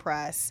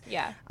decompress.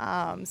 Yeah.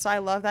 So I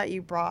love that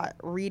you brought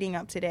reading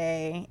up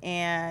today,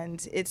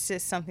 and it's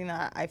just something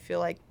that I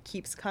feel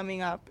keeps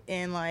coming up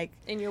in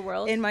in your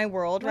world? In my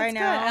world. That's right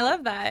now. Good. I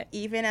love that.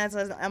 Even as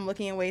I'm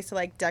looking at ways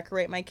to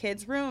decorate my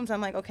kids' rooms,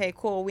 I'm okay,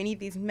 cool. We need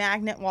these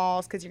magnet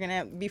walls because you're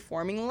gonna be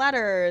forming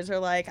letters,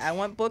 or I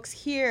want books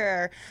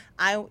here.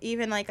 I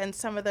even in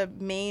some of the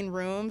main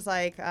rooms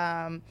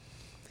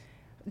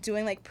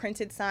doing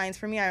printed signs.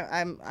 For me,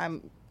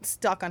 I'm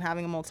stuck on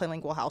having a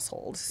multilingual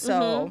household.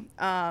 So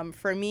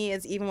for me,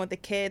 it's even with the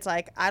kids,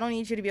 I don't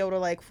need you to be able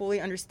to fully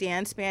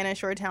understand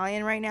Spanish or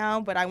Italian right now,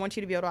 but I want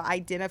you to be able to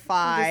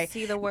identify,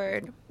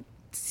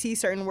 see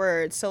certain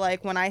words. So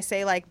when I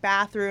say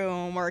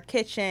bathroom or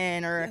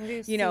kitchen or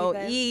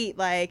eat,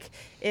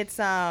 it's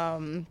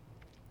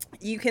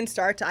you can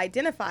start to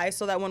identify,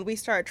 so that when we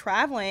start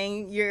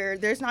traveling,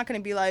 there's not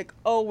going to be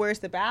oh, where's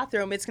the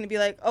bathroom? It's going to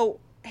be oh,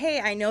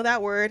 hey, I know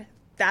that word.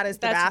 That is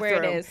the bathroom.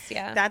 That's where it is,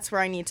 yeah. That's where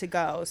I need to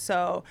go.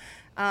 So,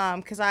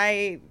 because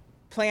I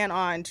plan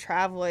on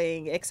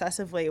traveling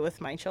excessively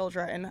with my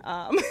children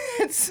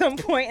at some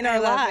point in our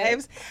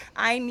lives.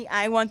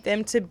 I want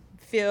them to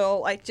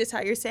feel just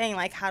how you're saying,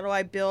 how do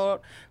I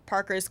build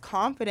Parker's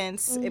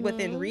confidence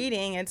within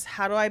reading? It's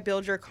how do I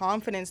build your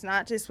confidence,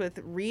 not just with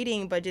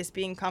reading, but just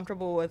being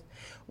comfortable with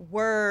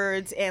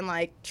words and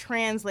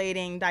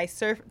translating,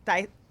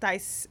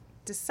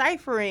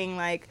 deciphering,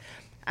 like,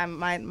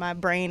 my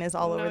brain is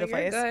all over the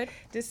place. Good.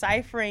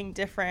 Deciphering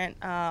different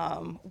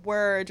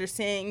words or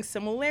seeing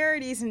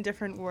similarities in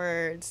different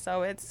words.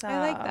 So it's I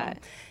like that.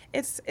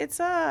 It's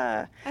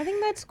I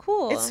think that's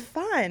cool. It's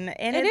fun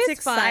and It it's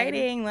is fun.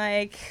 exciting.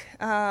 Like,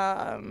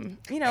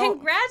 you know.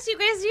 Congrats, you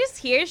guys! Just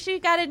here, she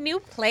got a new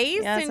place.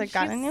 Yes, and I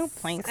got a she's- new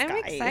place, I'm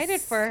guys.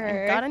 excited for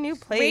her. I got a new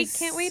place.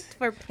 Can't wait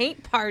for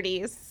paint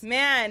parties.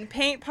 Man,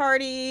 paint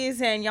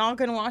parties, and y'all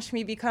gonna watch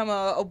me become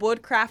a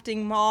wood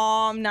crafting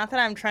mom. Not that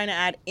I'm trying to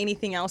add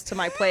anything else to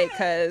my plate,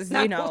 because,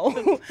 you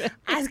know,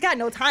 I just got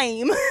no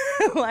time.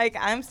 Like,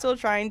 I'm still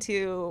trying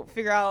to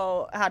figure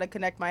out how to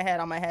connect my head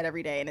on my head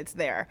every day, and it's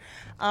there.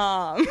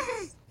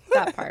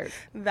 That part.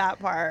 That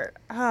part.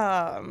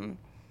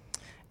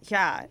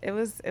 Yeah, it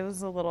was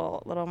a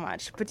little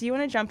much. But do you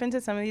want to jump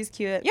into some of these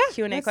Q&A let's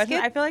questions?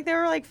 get- I feel like they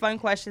were like fun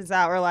questions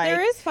that were like,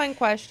 There is fun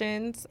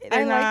questions.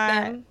 they're I like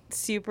not them.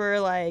 super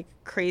like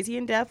crazy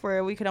in depth,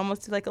 where we could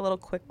almost do like a little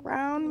quick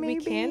round. Maybe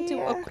We can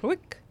do a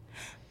quick.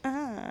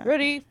 Ah.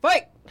 Ready,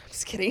 fight. I'm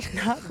just kidding.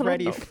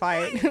 Ready,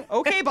 fight.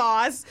 Okay,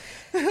 boss.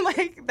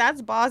 Like,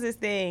 that's boss's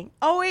thing.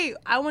 Oh wait,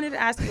 I wanted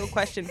to ask you a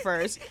question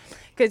first,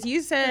 because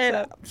you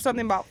said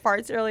something about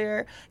farts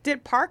earlier.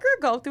 Did Parker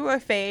go through a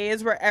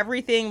phase where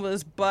everything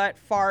was butt,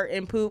 fart,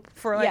 and poop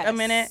for like a Yes.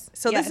 minute?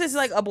 So Yes. this is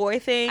like a boy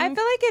thing. I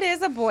feel like it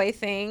is a boy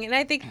thing, and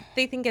I think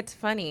they think it's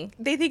funny.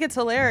 They think it's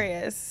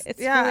hilarious.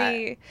 It's yeah.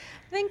 really.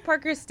 I think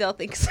Parker still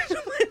thinks it's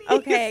funny.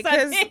 Okay,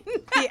 because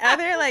the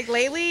other, like,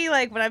 lately,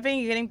 like, when I've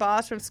been getting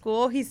boss from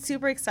school, he's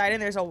super excited.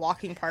 There's a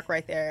walking park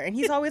right there. And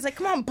he's always like,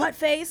 come on, butt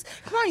face.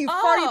 Come on, you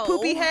farty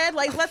poopy head.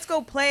 Like, let's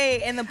go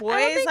play. And the boys, I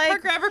don't think like...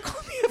 Parker ever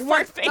called me a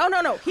fart face. Oh,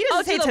 no. He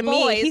doesn't say it to me.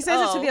 boys. He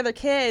says it to Oh. the other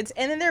kids.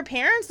 And then their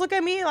parents look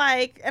at me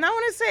like, and I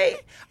want to say,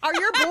 are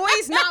your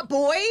boys not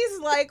boys?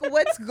 Like,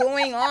 what's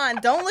going on?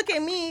 Don't look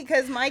at me,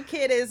 because my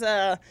kid is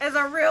As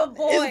a real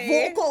boy.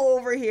 is vocal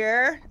over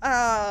here.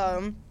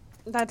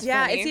 That's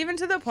Yeah, funny. it's even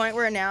to the point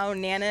where now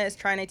Nana is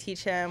trying to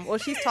teach him. Well,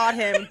 she's taught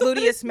him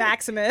gluteus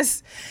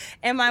maximus.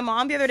 And my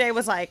mom the other day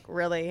was like,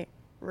 really?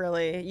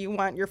 You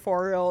want your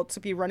 4-year-old to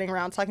be running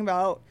around talking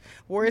about,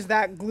 where's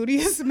that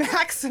gluteus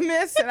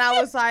maximus? And I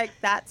was like,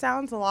 that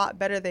sounds a lot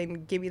better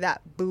than give me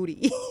that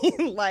booty.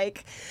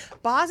 Like,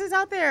 boss is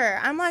out there.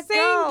 I'm like,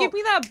 saying, no. give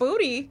me that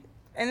booty.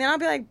 And then I'll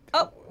be like,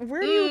 oh,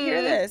 where do you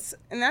hear this?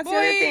 And that's the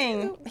other Boy.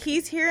 thing.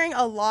 He's hearing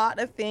a lot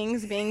of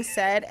things being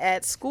said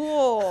at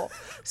school.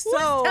 So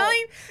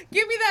Telling,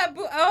 give me that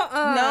booty.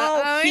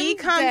 no, he I'm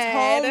comes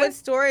dead. home with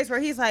stories where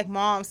he's like,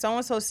 Mom,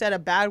 so-and-so said a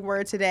bad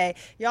word today.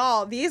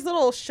 Y'all, these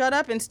little shut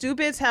up and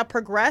stupids have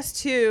progressed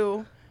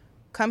to,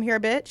 come here,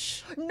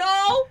 bitch.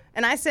 No.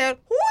 And I said,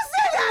 who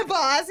said that,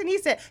 boss? And he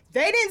said,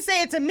 they didn't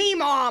say it to me,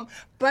 Mom,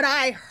 but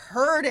I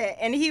heard it.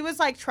 And he was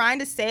like trying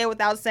to say it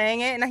without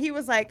saying it. And he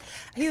was like,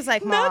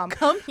 Mom,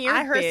 come here,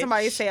 I heard bitch."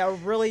 somebody say a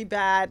really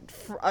bad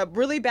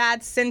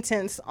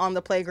sentence on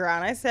the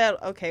playground. I said,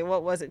 okay,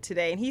 what was it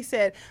today? And he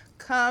said,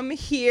 come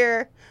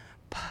here.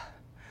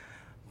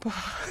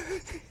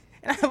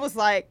 And I was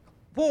like,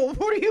 well,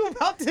 what are you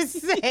about to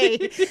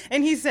say?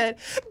 And he said,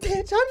 bitch,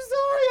 I'm sorry.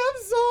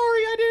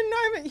 I didn't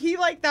know. He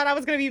like thought I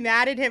was going to be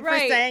mad at him for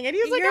saying it.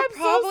 He was like, You're I'm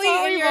probably so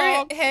sorry, in your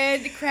Mom.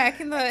 head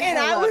cracking the And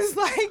I was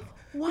like,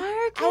 why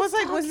are kids I was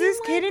like, was this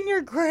talking kid in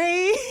your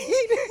grade?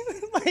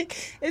 Like,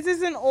 is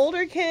this an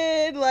older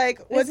kid?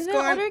 Like, what's Is it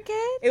an going? older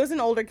kid? It was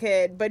an older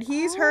kid, but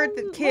he's heard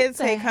the what kids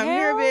say, the "Come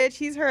here, hell?" bitch."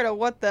 He's heard of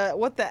what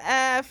the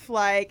f,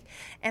 like,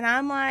 and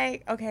I'm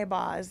like, okay,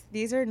 boss,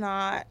 these are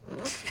not.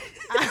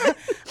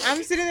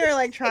 I'm sitting there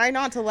like trying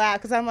not to laugh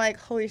because I'm like,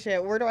 holy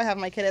shit, where do I have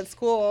my kid at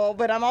school?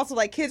 But I'm also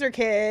like, kids are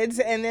kids,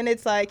 and then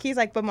it's like, he's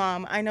like, but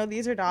Mom, I know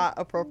these are not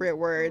appropriate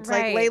words.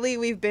 Right. Like lately,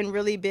 we've been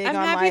really big I'm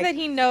on happy like that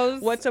he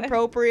knows what's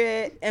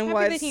appropriate and happy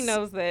what's that he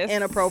knows this.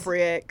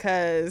 inappropriate,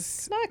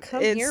 because Not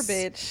come here,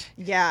 bitch.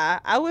 Yeah,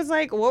 I was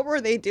like, what were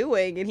they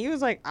doing? And he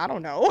was like, I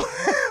don't know.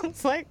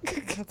 It's like,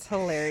 That's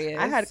hilarious.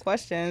 I had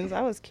questions.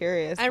 I was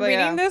curious. I'm but reading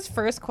yeah. this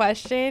first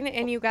question,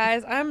 and you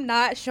guys, I'm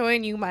not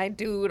showing you my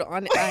dude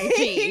on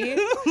IG.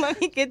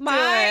 Let me get to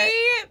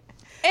it.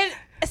 And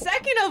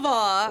second of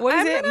all, What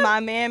is I'm it? gonna-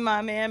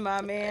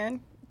 My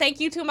man. Thank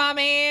you to my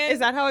man. Is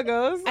that how it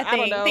goes? I don't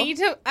think. know. Thank you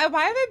to.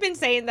 Why have I been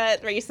saying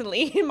that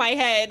recently in my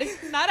head?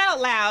 Not out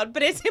loud,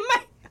 but it's in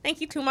my. Thank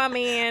you to my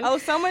man. Oh,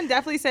 someone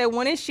definitely said,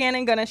 when is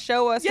Shannon gonna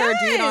show us her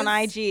dude on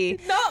Yes.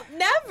 IG? No,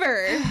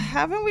 never.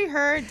 Haven't we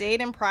heard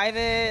date in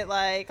private,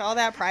 like all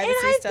that privacy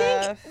And I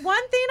stuff? think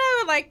one thing I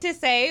would like to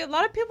say, a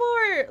lot of people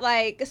were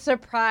like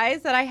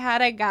surprised that I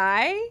had a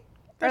guy.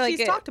 That like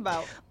she's talked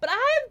about. But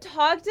I've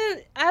talked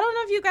to, I don't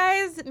know if you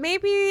guys,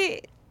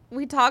 maybe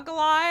we talk a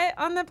lot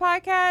on the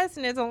podcast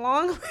and it's a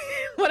long,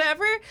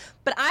 whatever,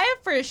 but I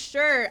have for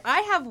sure, I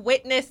have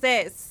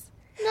witnesses.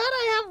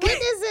 I have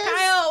witnesses.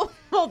 Kyle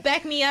will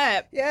back me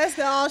up. Yes,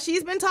 doll.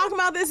 She's been talking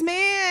about this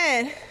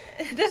man.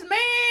 This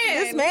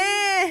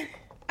man.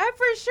 I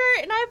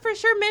for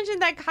sure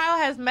mentioned that Kyle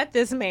has met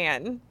this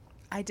man.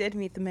 I did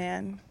meet the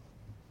man.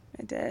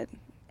 I did.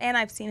 And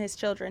I've seen his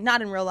children.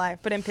 Not in real life,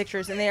 but in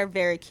pictures. And they are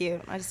very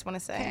cute. I just want to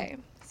say. Okay.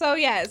 So,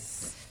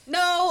 yes.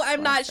 No,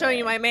 I'm not showing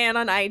you my man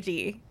on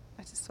IG.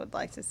 I just would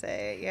like to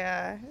say,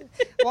 yeah.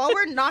 While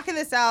we're knocking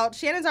this out,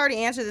 Shannon's already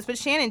answered this, but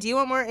Shannon, do you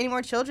want any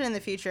more children in the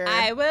future?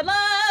 I would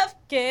love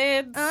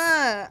kids.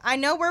 I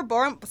know we're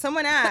born.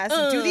 Someone asked,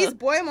 do these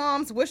boy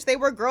moms wish they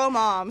were girl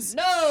moms?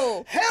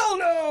 No. Hell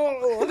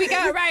no. We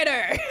got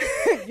Ryder.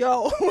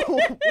 Yo.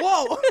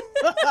 Whoa.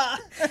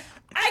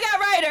 I got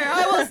Ryder.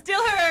 I will steal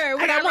her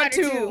when I want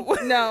to.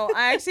 No,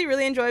 I actually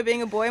really enjoy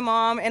being a boy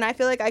mom, and I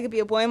feel like I could be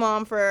a boy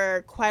mom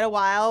for quite a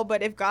while,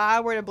 but if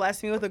God were to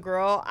bless me with a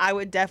girl, I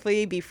would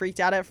definitely be freaked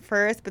out at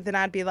first, but then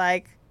I'd be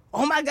like,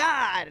 oh my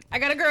God. I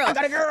got a girl. I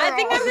got a girl. I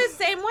think I'm the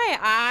same way.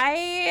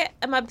 I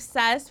am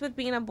obsessed with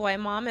being a boy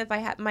mom. If I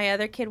had my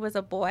other kid was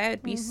a boy, I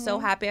would be so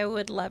happy. I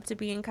would love to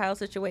be in Kyle's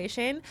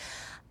situation.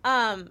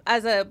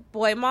 As a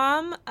boy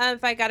mom,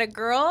 if I got a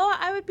girl,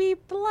 I would be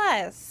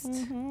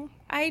blessed.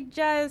 I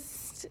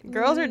just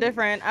girls are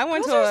different.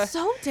 Girls are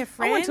so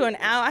different. I went to an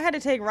hour. I had to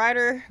take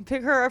Ryder,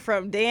 pick her up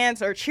from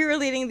dance or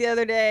cheerleading the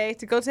other day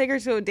to go take her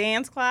to a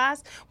dance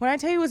class. When I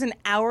tell you it was an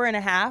hour and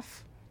a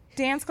half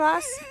dance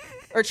class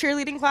or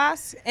cheerleading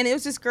class, and it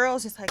was just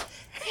girls just like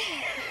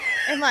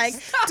and like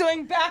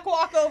doing back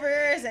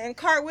walkovers and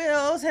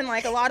cartwheels and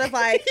like a lot of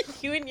like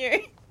you and your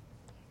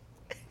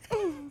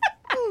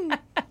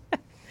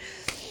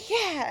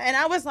yeah, and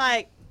I was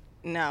like,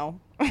 no,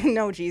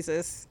 no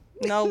Jesus.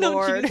 No,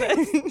 Lord.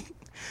 Jesus.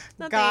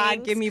 No, God,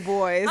 thanks. give me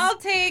boys. I'll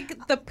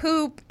take the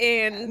poop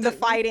and the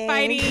fighting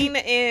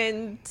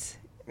and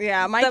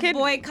yeah, my the kid,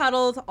 boy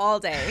cuddles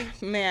all day.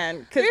 Man,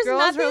 because There's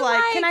girls were nothing like,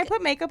 like- can I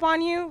put makeup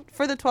on you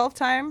for the 12th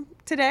time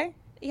today?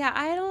 Yeah,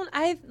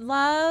 I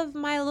love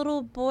my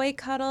little boy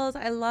cuddles.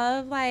 I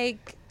love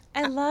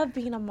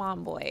being a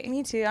mom boy.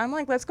 Me too. I'm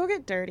like, let's go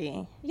get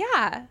dirty.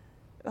 Yeah.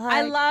 Like,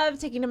 I love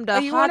taking him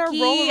to you want hockey.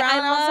 to roll around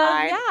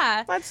outside?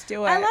 Yeah. Let's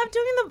do it. I love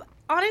doing the.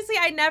 Honestly,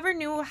 I never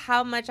knew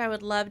how much I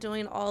would love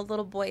doing all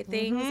little boy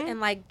things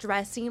and like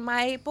dressing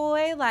my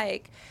boy.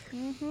 Like,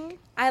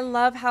 I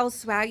love how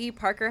swaggy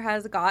Parker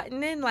has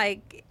gotten and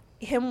like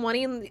him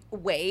wanting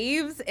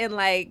waves and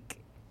like.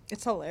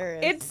 It's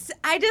hilarious.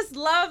 I just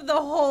love the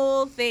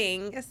whole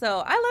thing.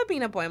 So I love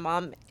being a boy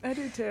mom. I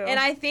do too. And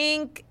I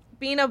think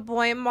being a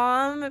boy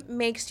mom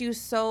makes you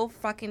so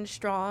fucking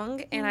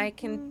strong. And I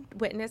can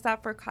witness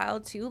that for Kyle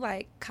too.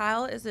 Like,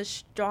 Kyle is a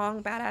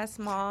strong, badass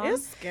mom.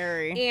 It's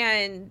scary.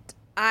 And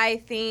I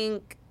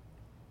think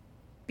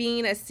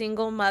being a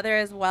single mother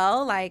as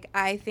well, like,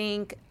 I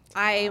think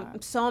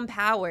I'm so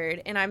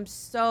empowered. And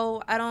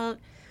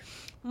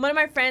one of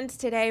my friends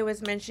today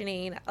was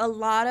mentioning a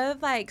lot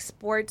of like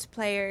sports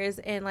players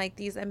and like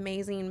these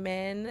amazing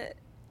men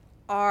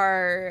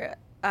are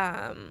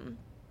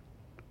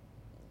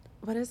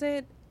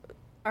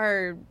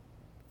are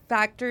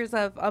factors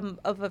of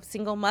a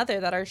single mother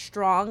that are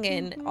strong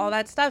and all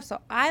that stuff.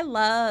 So I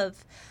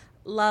love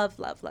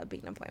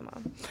being a boy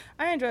mom.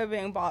 I enjoy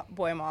being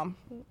boy mom.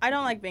 I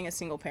don't like being a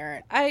single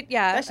parent.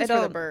 That's just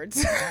for the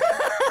birds.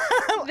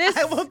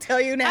 I will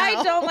tell you now.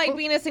 I don't like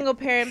being a single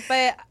parent,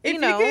 but if you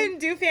can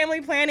do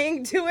family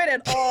planning, do it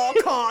at all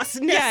costs.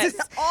 Yes,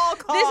 at all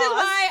costs. This is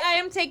why I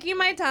am taking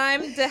my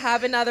time to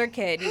have another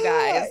kid, you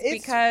guys,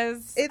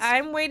 because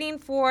I'm waiting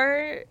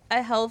for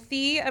a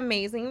healthy,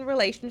 amazing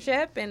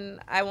relationship, and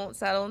I won't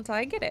settle until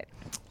I get it.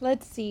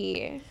 Let's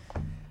see.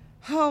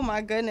 Oh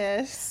my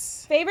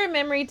goodness. Favorite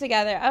memory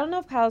together. I don't know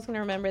if Kyle's gonna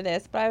remember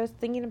this, but I was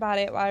thinking about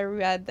it while I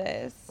read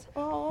this.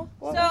 Oh.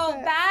 So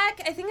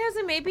back, I think it was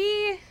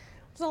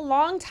a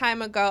long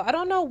time ago. I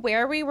don't know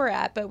where we were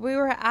at, but we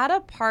were at a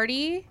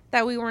party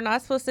that we were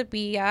not supposed to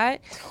be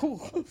at,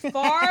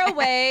 far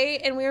away,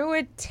 and we were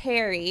with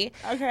Terry.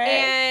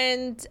 Okay.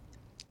 And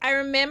I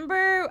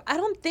remember, I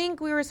don't think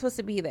we were supposed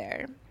to be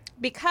there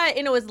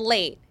and it was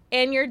late.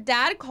 And your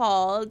dad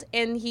called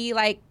and he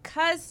like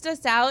cussed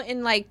us out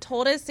and like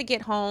told us to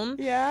get home.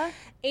 Yeah.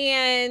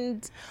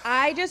 And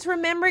I just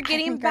remember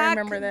getting back.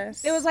 I remember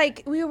this. It was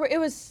like it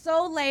was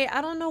so late.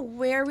 I don't know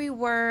where we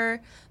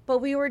were, but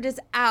we were just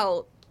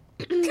out.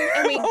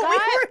 And we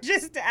were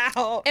just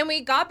out. And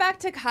we got back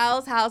to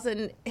Kyle's house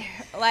and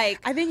like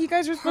I think you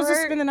guys were supposed to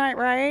spend the night,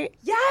 right?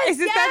 Yes. Is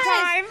it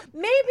that time?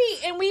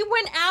 Maybe. And we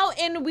went out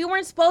and we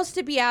weren't supposed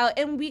to be out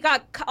and we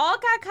got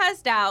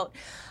cussed out.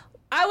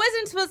 I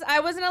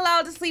wasn't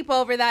allowed to sleep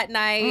over that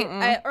night.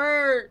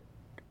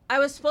 I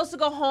was supposed to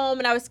go home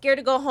and I was scared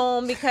to go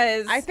home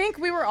because I think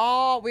we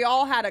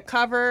all had a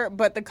cover,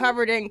 but the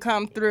cover didn't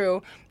come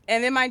through.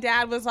 And then my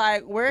dad was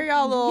like, where are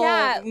y'all little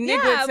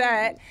nigglets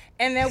at?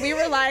 And then we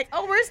were like,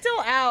 oh, we're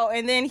still out.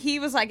 And then he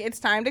was like, it's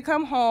time to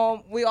come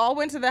home. We all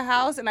went to the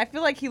house. And I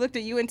feel like he looked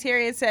at you and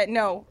Terry and said,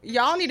 no,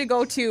 y'all need to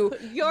go to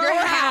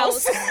your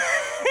house.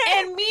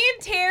 And me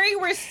and Terry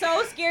were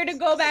so scared to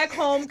go back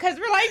home because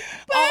we're like,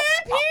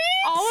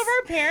 all of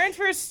our parents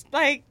were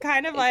like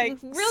kind of like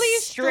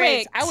really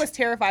strict. I was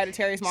terrified of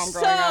Terry's mom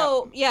growing up.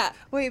 So, yeah.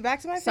 Wait,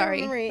 back to my favorite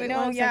memory. Wait,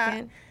 no, 1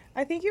 second.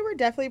 I think you were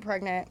definitely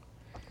pregnant.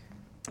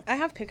 I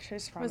have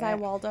pictures from Was I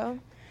Waldo?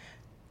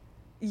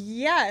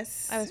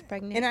 Yes. I was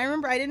pregnant. And I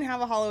remember I didn't have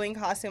a Halloween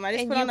costume. I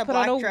just put on a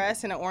black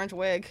dress and an orange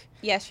wig.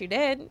 Yes, you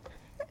did.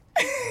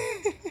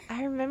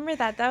 I remember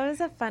that. That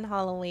was a fun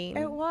Halloween.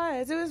 It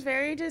was. It was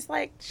very just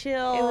like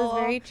chill. It was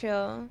very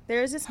chill.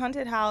 There was this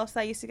haunted house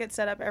that used to get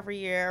set up every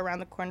year around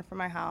the corner from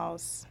my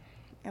house.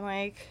 And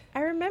like,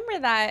 I remember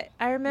that.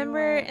 I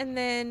remember, and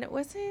then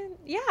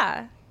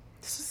yeah.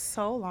 This was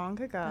so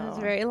long ago. That was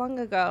very long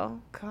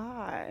ago.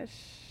 Gosh.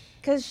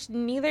 Because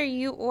neither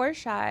you or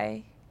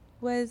Shy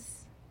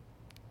was.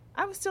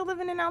 I was still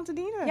living in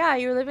Altadena. Yeah,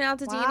 you were living in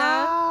Altadena.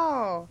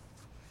 Wow.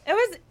 It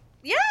was,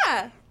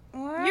 yeah.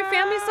 Wow. Your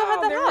family still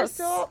had the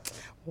house.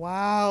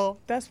 Wow.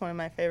 That's one of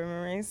my favorite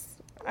memories.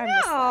 I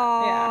miss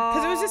that. Yeah.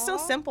 Because it was just so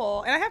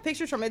simple. And I have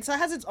pictures from it. So it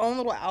has its own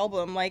little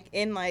album,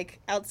 like,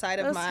 outside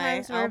of Those my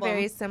times were album.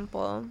 very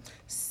simple.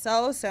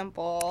 So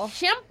simple.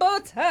 Shampoo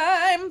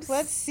times.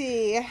 Let's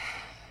see.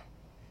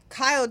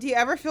 Kyle, do you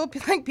ever feel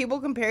like people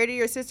compare you to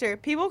your sister?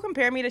 People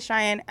compare me to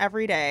Cheyenne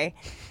every day.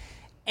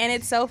 And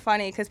it's so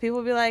funny because people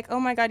will be like, oh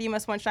my God, you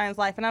must want Cheyenne's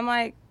life. And I'm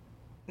like,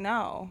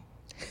 no,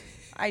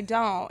 I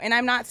don't. And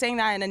I'm not saying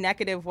that in a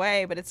negative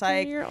way, but it's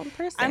like, You're your own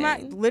person. I'm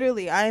not,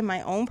 literally, I am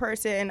my own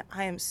person.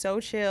 I am so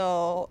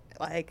chill.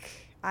 Like,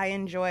 I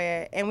enjoy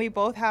it. And we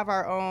both have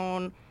our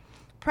own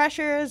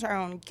pressures, our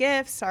own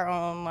gifts, our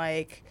own,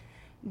 like,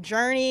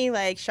 journey.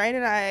 Like, Cheyenne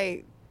and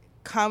I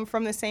come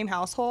from the same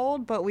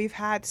household, but we've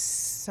had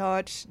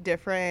such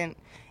different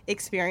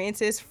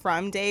experiences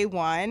from day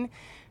one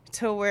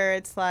to where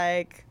it's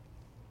like,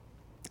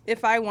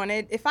 if I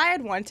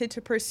had wanted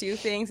to pursue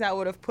things that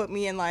would have put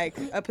me in like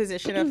a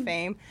position of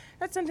fame,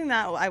 that's something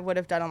that I would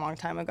have done a long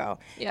time ago.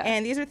 Yeah.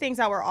 And these are things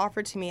that were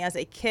offered to me as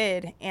a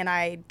kid, and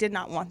I did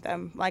not want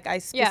them. Like, I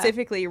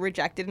specifically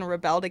rejected and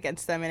rebelled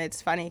against them. And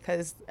it's funny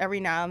because every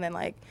now and then,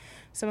 like,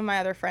 some of my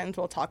other friends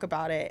will talk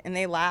about it and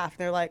they laugh.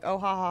 They're like, oh,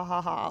 ha, ha,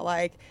 ha, ha.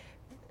 Like,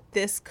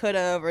 this could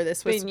have, or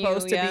this was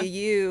supposed to be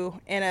you,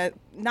 in a,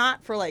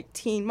 not for like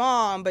teen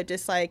mom, but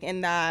just like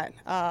in that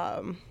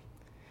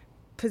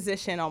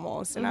position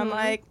almost. And I'm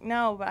like,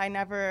 no, but I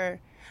never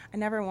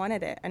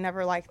wanted it. I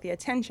never liked the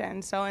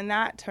attention. So in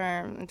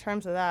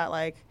terms of that,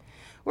 like,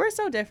 we're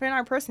so different.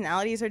 Our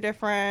personalities are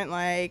different.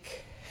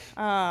 Like,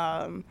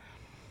 I'm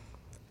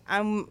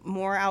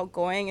more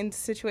outgoing in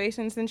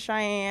situations than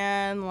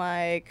Cheyenne.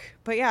 Like,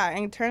 but yeah,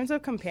 in terms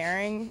of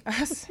comparing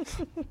us,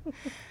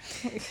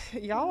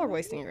 y'all are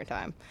wasting your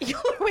time.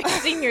 You're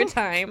wasting your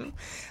time.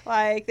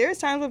 Like, there's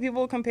times when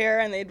people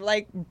compare and they'd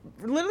like,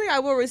 literally, I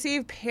will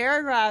receive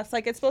paragraphs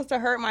like it's supposed to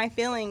hurt my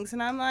feelings,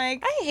 and I'm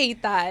like, I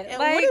hate that. like,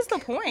 Like, what is the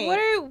point? What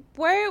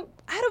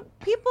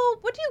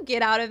do you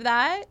get out of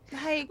that?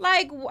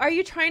 Like, are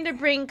you trying to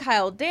bring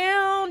Kyle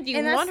down? Do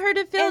you want her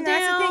to feel down? And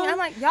that's the thing. I'm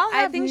like, y'all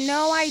have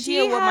no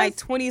idea what my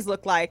 20s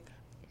look like.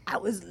 I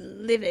was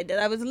livid.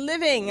 I was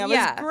living. I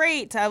was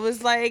great. I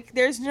was like,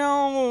 there's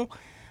no.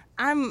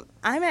 I'm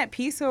at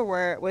peace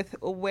with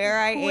where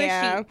I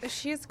am.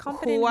 She's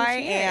confident who in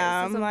I she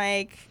am. is.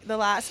 Like, the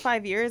last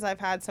 5 years, I've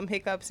had some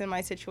hiccups in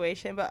my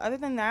situation, but other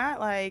than that,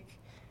 like,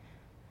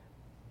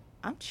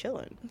 I'm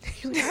chilling.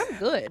 I'm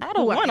good. I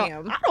don't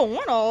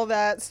want all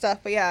that stuff.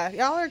 But yeah,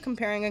 y'all are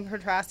comparing and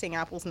contrasting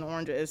apples and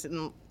oranges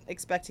and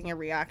expecting a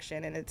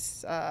reaction, and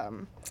it's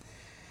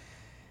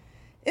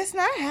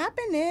not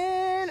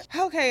happening.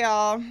 Okay,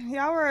 y'all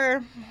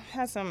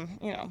had some,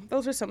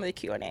 those are some of the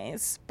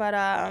Q&As. But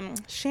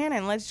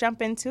Shannon, let's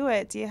jump into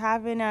it. Do you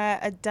have a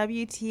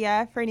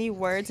WTF or any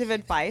words of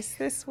advice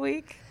this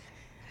week?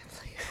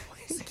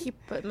 Keep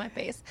putting my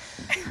face.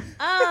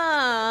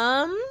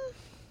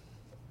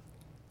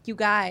 You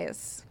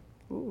guys.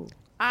 Ooh.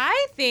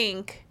 I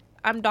think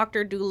I'm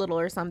Dr. Doolittle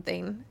or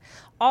something.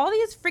 All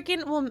these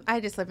freaking, well,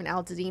 I just live in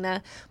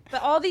Altadena,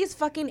 but all these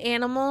fucking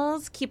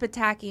animals keep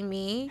attacking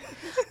me.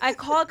 I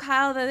called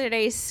Kyle the other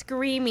day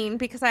screaming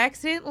because I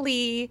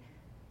accidentally,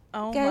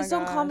 guys,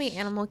 don't call me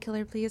animal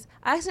killer, please.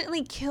 I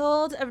accidentally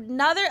killed a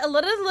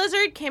little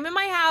lizard came in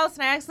my house,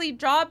 and I accidentally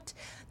dropped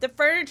the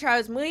furniture. I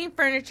was moving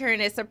furniture,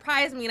 and it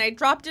surprised me, and I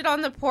dropped it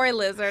on the poor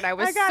lizard. I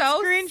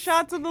got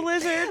screenshots of the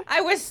lizard.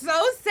 I was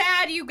so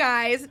sad, you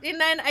guys. And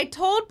then I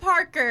told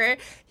Parker.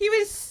 He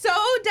was so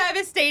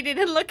devastated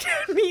and looked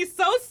at me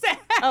so sad.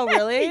 Oh,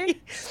 really?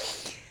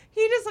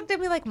 He just looked at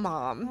me like,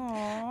 Mom.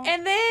 Aww.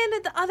 And then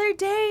the other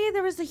day,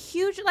 there was a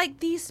huge, like,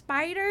 these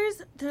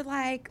spiders. They're,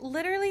 like,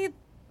 literally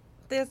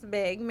this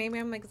big. Maybe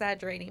I'm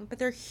exaggerating. But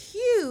they're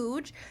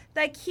huge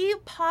that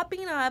keep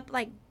popping up,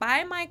 like,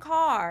 by my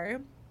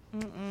car.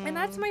 Mm-mm. And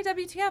that's my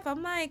WTF.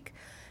 I'm like,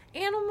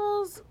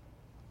 animals,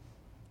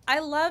 I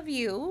love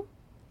you.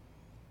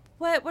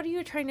 What are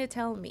you trying to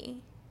tell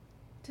me?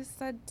 Just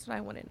that's what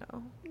I want to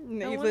know.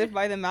 You live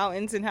by the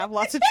mountains and have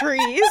lots of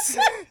trees.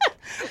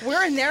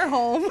 We're in their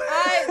home.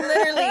 I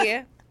literally,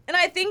 and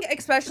I think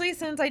especially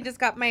since I just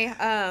got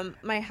my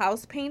my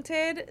house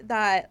painted,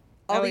 that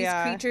all these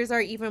creatures are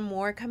even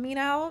more coming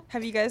out.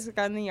 Have you guys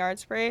gotten the yard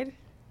sprayed?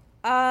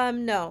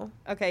 No.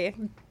 Okay.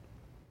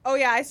 Oh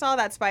yeah, I saw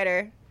that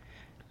spider.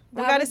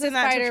 We got to send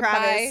that to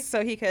Travis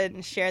so he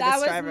could share the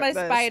spider. That was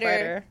my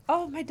spider.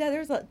 Oh, my dad,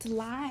 it's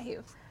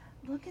live.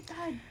 Look at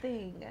that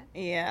thing.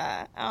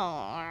 Yeah.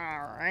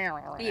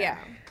 Oh. Yeah.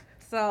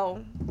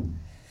 So,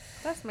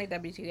 that's my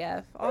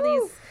WTF. All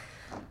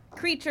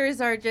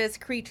creatures are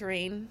just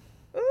creaturing.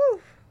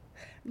 Ooh,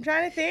 I'm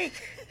trying to think.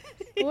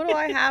 What do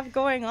I have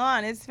going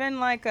on? It's been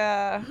like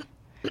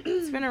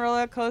it's been a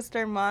roller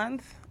coaster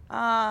month.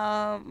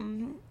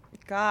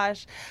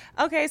 Gosh.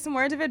 Okay, some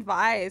words of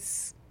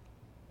advice.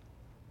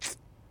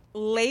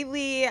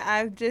 Lately,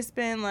 I've just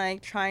been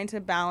like trying to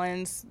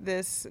balance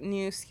this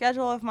new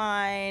schedule of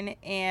mine,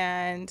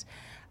 and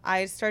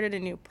I started a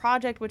new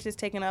project which has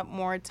taken up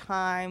more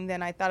time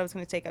than I thought it was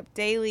going to take up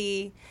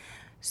daily.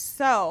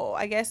 So,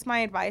 I guess my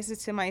advice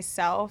is to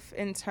myself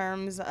in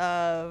terms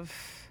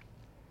of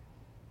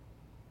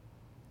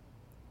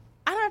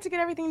I don't have to get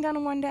everything done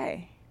in one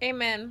day.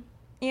 Amen.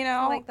 You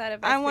know, I like that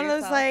advice I'm for one of those,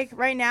 yourself. like,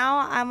 right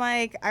now, I'm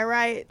like, I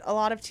write a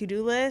lot of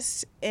to-do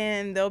lists,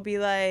 and they'll be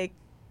like,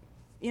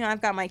 you know,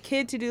 I've got my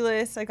kid to-do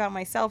list. I got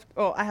myself,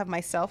 I have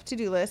myself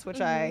to-do list,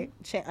 which I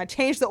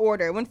changed the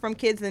order. It went from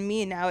kids and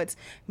me, and now it's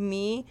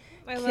me,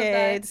 I love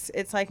kids.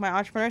 It's like my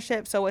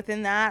entrepreneurship. So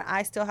within that,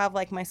 I still have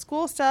like my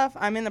school stuff.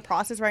 I'm in the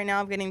process right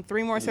now of getting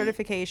 3 more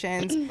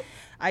certifications.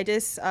 I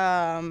just,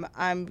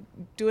 I'm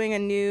doing a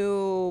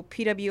new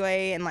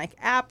PWA and like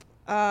app.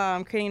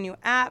 Creating a new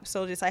app.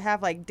 So just I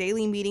have like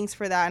daily meetings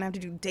for that, and I have to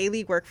do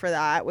daily work for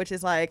that, which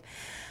is like,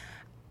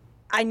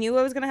 I knew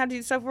I was going to have to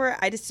do stuff for it.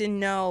 I just didn't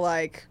know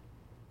like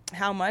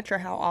how much or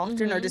how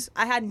often, or just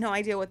I had no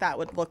idea what that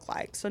would look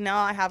like. So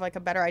now I have like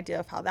a better idea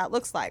of how that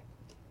looks like.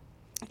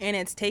 And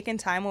it's taken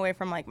time away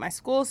from like my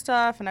school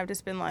stuff, and I've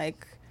just been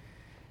like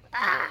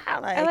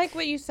I like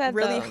what you said,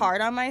 really though.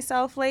 hard on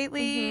myself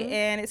lately.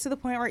 And it's to the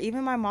point where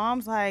even my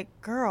mom's like,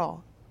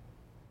 girl,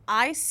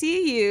 I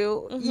see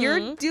you.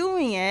 You're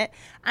doing it.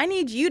 I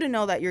need you to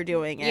know that you're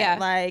doing it. Yeah.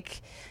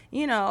 Like,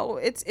 you know,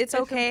 it's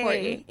okay.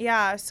 important.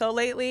 Yeah. So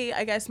lately,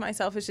 I guess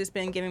myself has just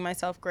been giving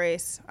myself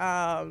grace.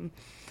 One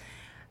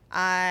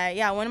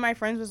of my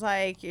friends was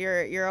like,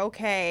 you're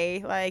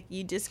okay. Like,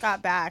 you just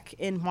got back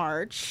in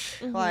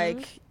March.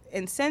 Like,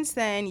 and since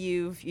then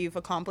you've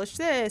accomplished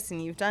this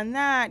and you've done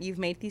that. You've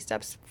made these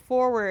steps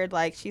forward.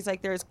 Like, she's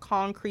like, there's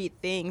concrete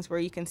things where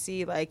you can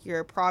see like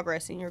your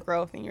progress and your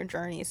growth and your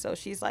journey. So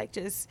she's like,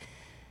 just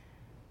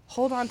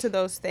hold on to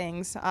those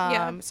things.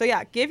 So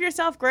yeah, give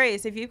yourself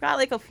grace. If you've got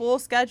like a full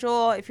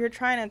schedule, if you're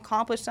trying to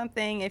accomplish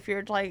something, if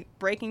you're like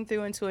breaking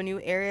through into a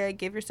new area,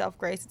 give yourself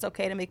grace. It's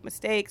okay to make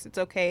mistakes. It's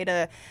okay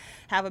to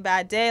have a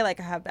bad day. Like,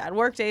 I have bad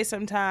work days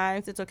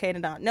sometimes. It's okay to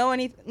not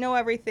know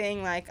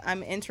everything. Like,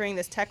 I'm entering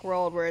this tech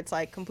world where it's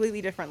like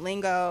completely different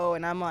lingo,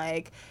 and I'm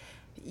like,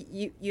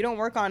 you don't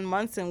work on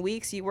months and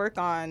weeks. You work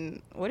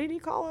on, what did he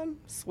call them?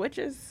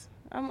 Switches?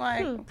 I'm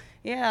like,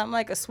 yeah, I'm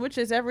like, a switch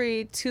is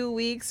every 2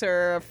 weeks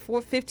or a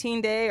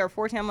 15-day or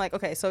 14. I'm like,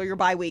 okay, so you're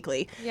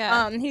bi-weekly.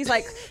 Yeah. He's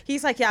like,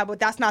 yeah, but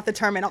that's not the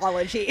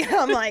terminology.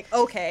 I'm like,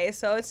 okay.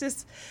 So it's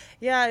just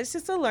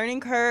a learning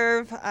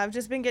curve. I've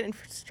just been getting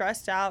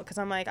stressed out because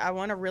I'm like, I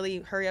want to really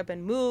hurry up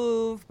and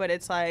move, but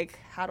it's like,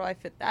 how do I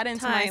fit that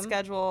into my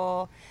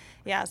schedule?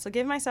 Yeah, so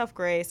give myself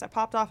grace. I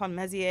popped off on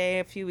Messier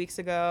a few weeks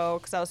ago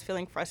because I was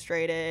feeling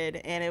frustrated,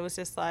 and it was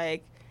just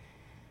like,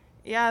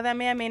 yeah, that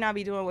man may not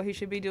be doing what he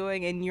should be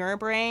doing in your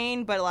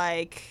brain, but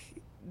like,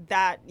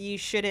 that you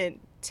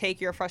shouldn't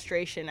take your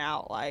frustration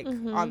out like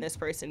on this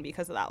person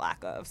because of that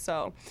lack of.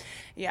 So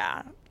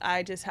yeah,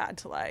 I just had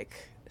to like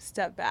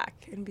step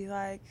back and be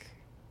like,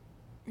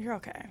 you're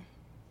okay.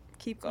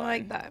 Keep going. I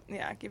like that.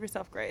 Yeah, give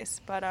yourself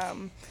grace. But I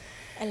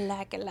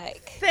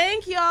like.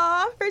 thank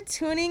y'all for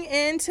tuning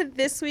in to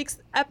this week's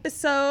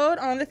episode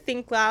on the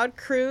Think Loud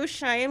crew.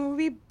 Cheyenne will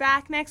be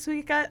back next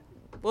week.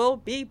 Will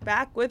be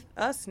back with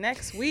us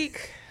next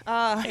week.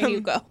 There you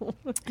go.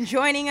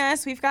 Joining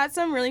us, we've got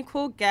some really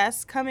cool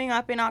guests coming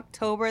up in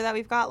October that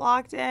we've got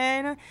locked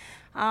in.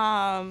 So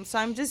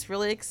I'm just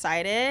really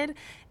excited.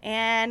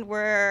 And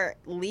we're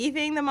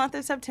leaving the month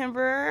of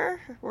September.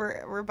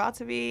 We're about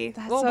to be,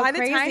 That's well, so by the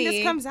time crazy.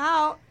 this comes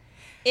out,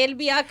 It'll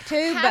be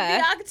October.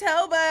 happy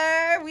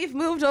October. We've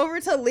moved over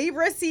to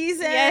Libra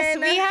season. Yes,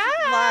 we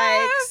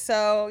have.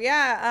 So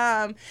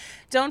yeah.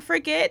 Don't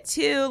forget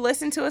to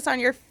listen to us on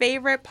your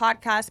favorite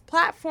podcast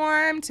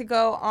platform, to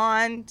go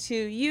on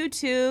to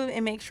YouTube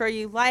and make sure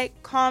you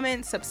like,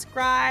 comment,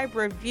 subscribe,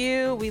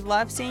 review. We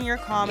love seeing your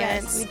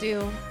comments. Yes, we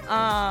do.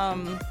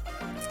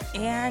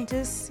 And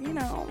just,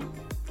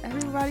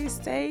 everybody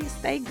stay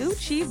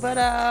Gucci, but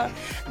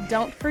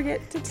don't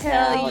forget to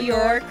tell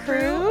your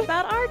crew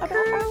about our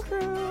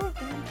crew.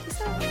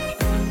 Peace out.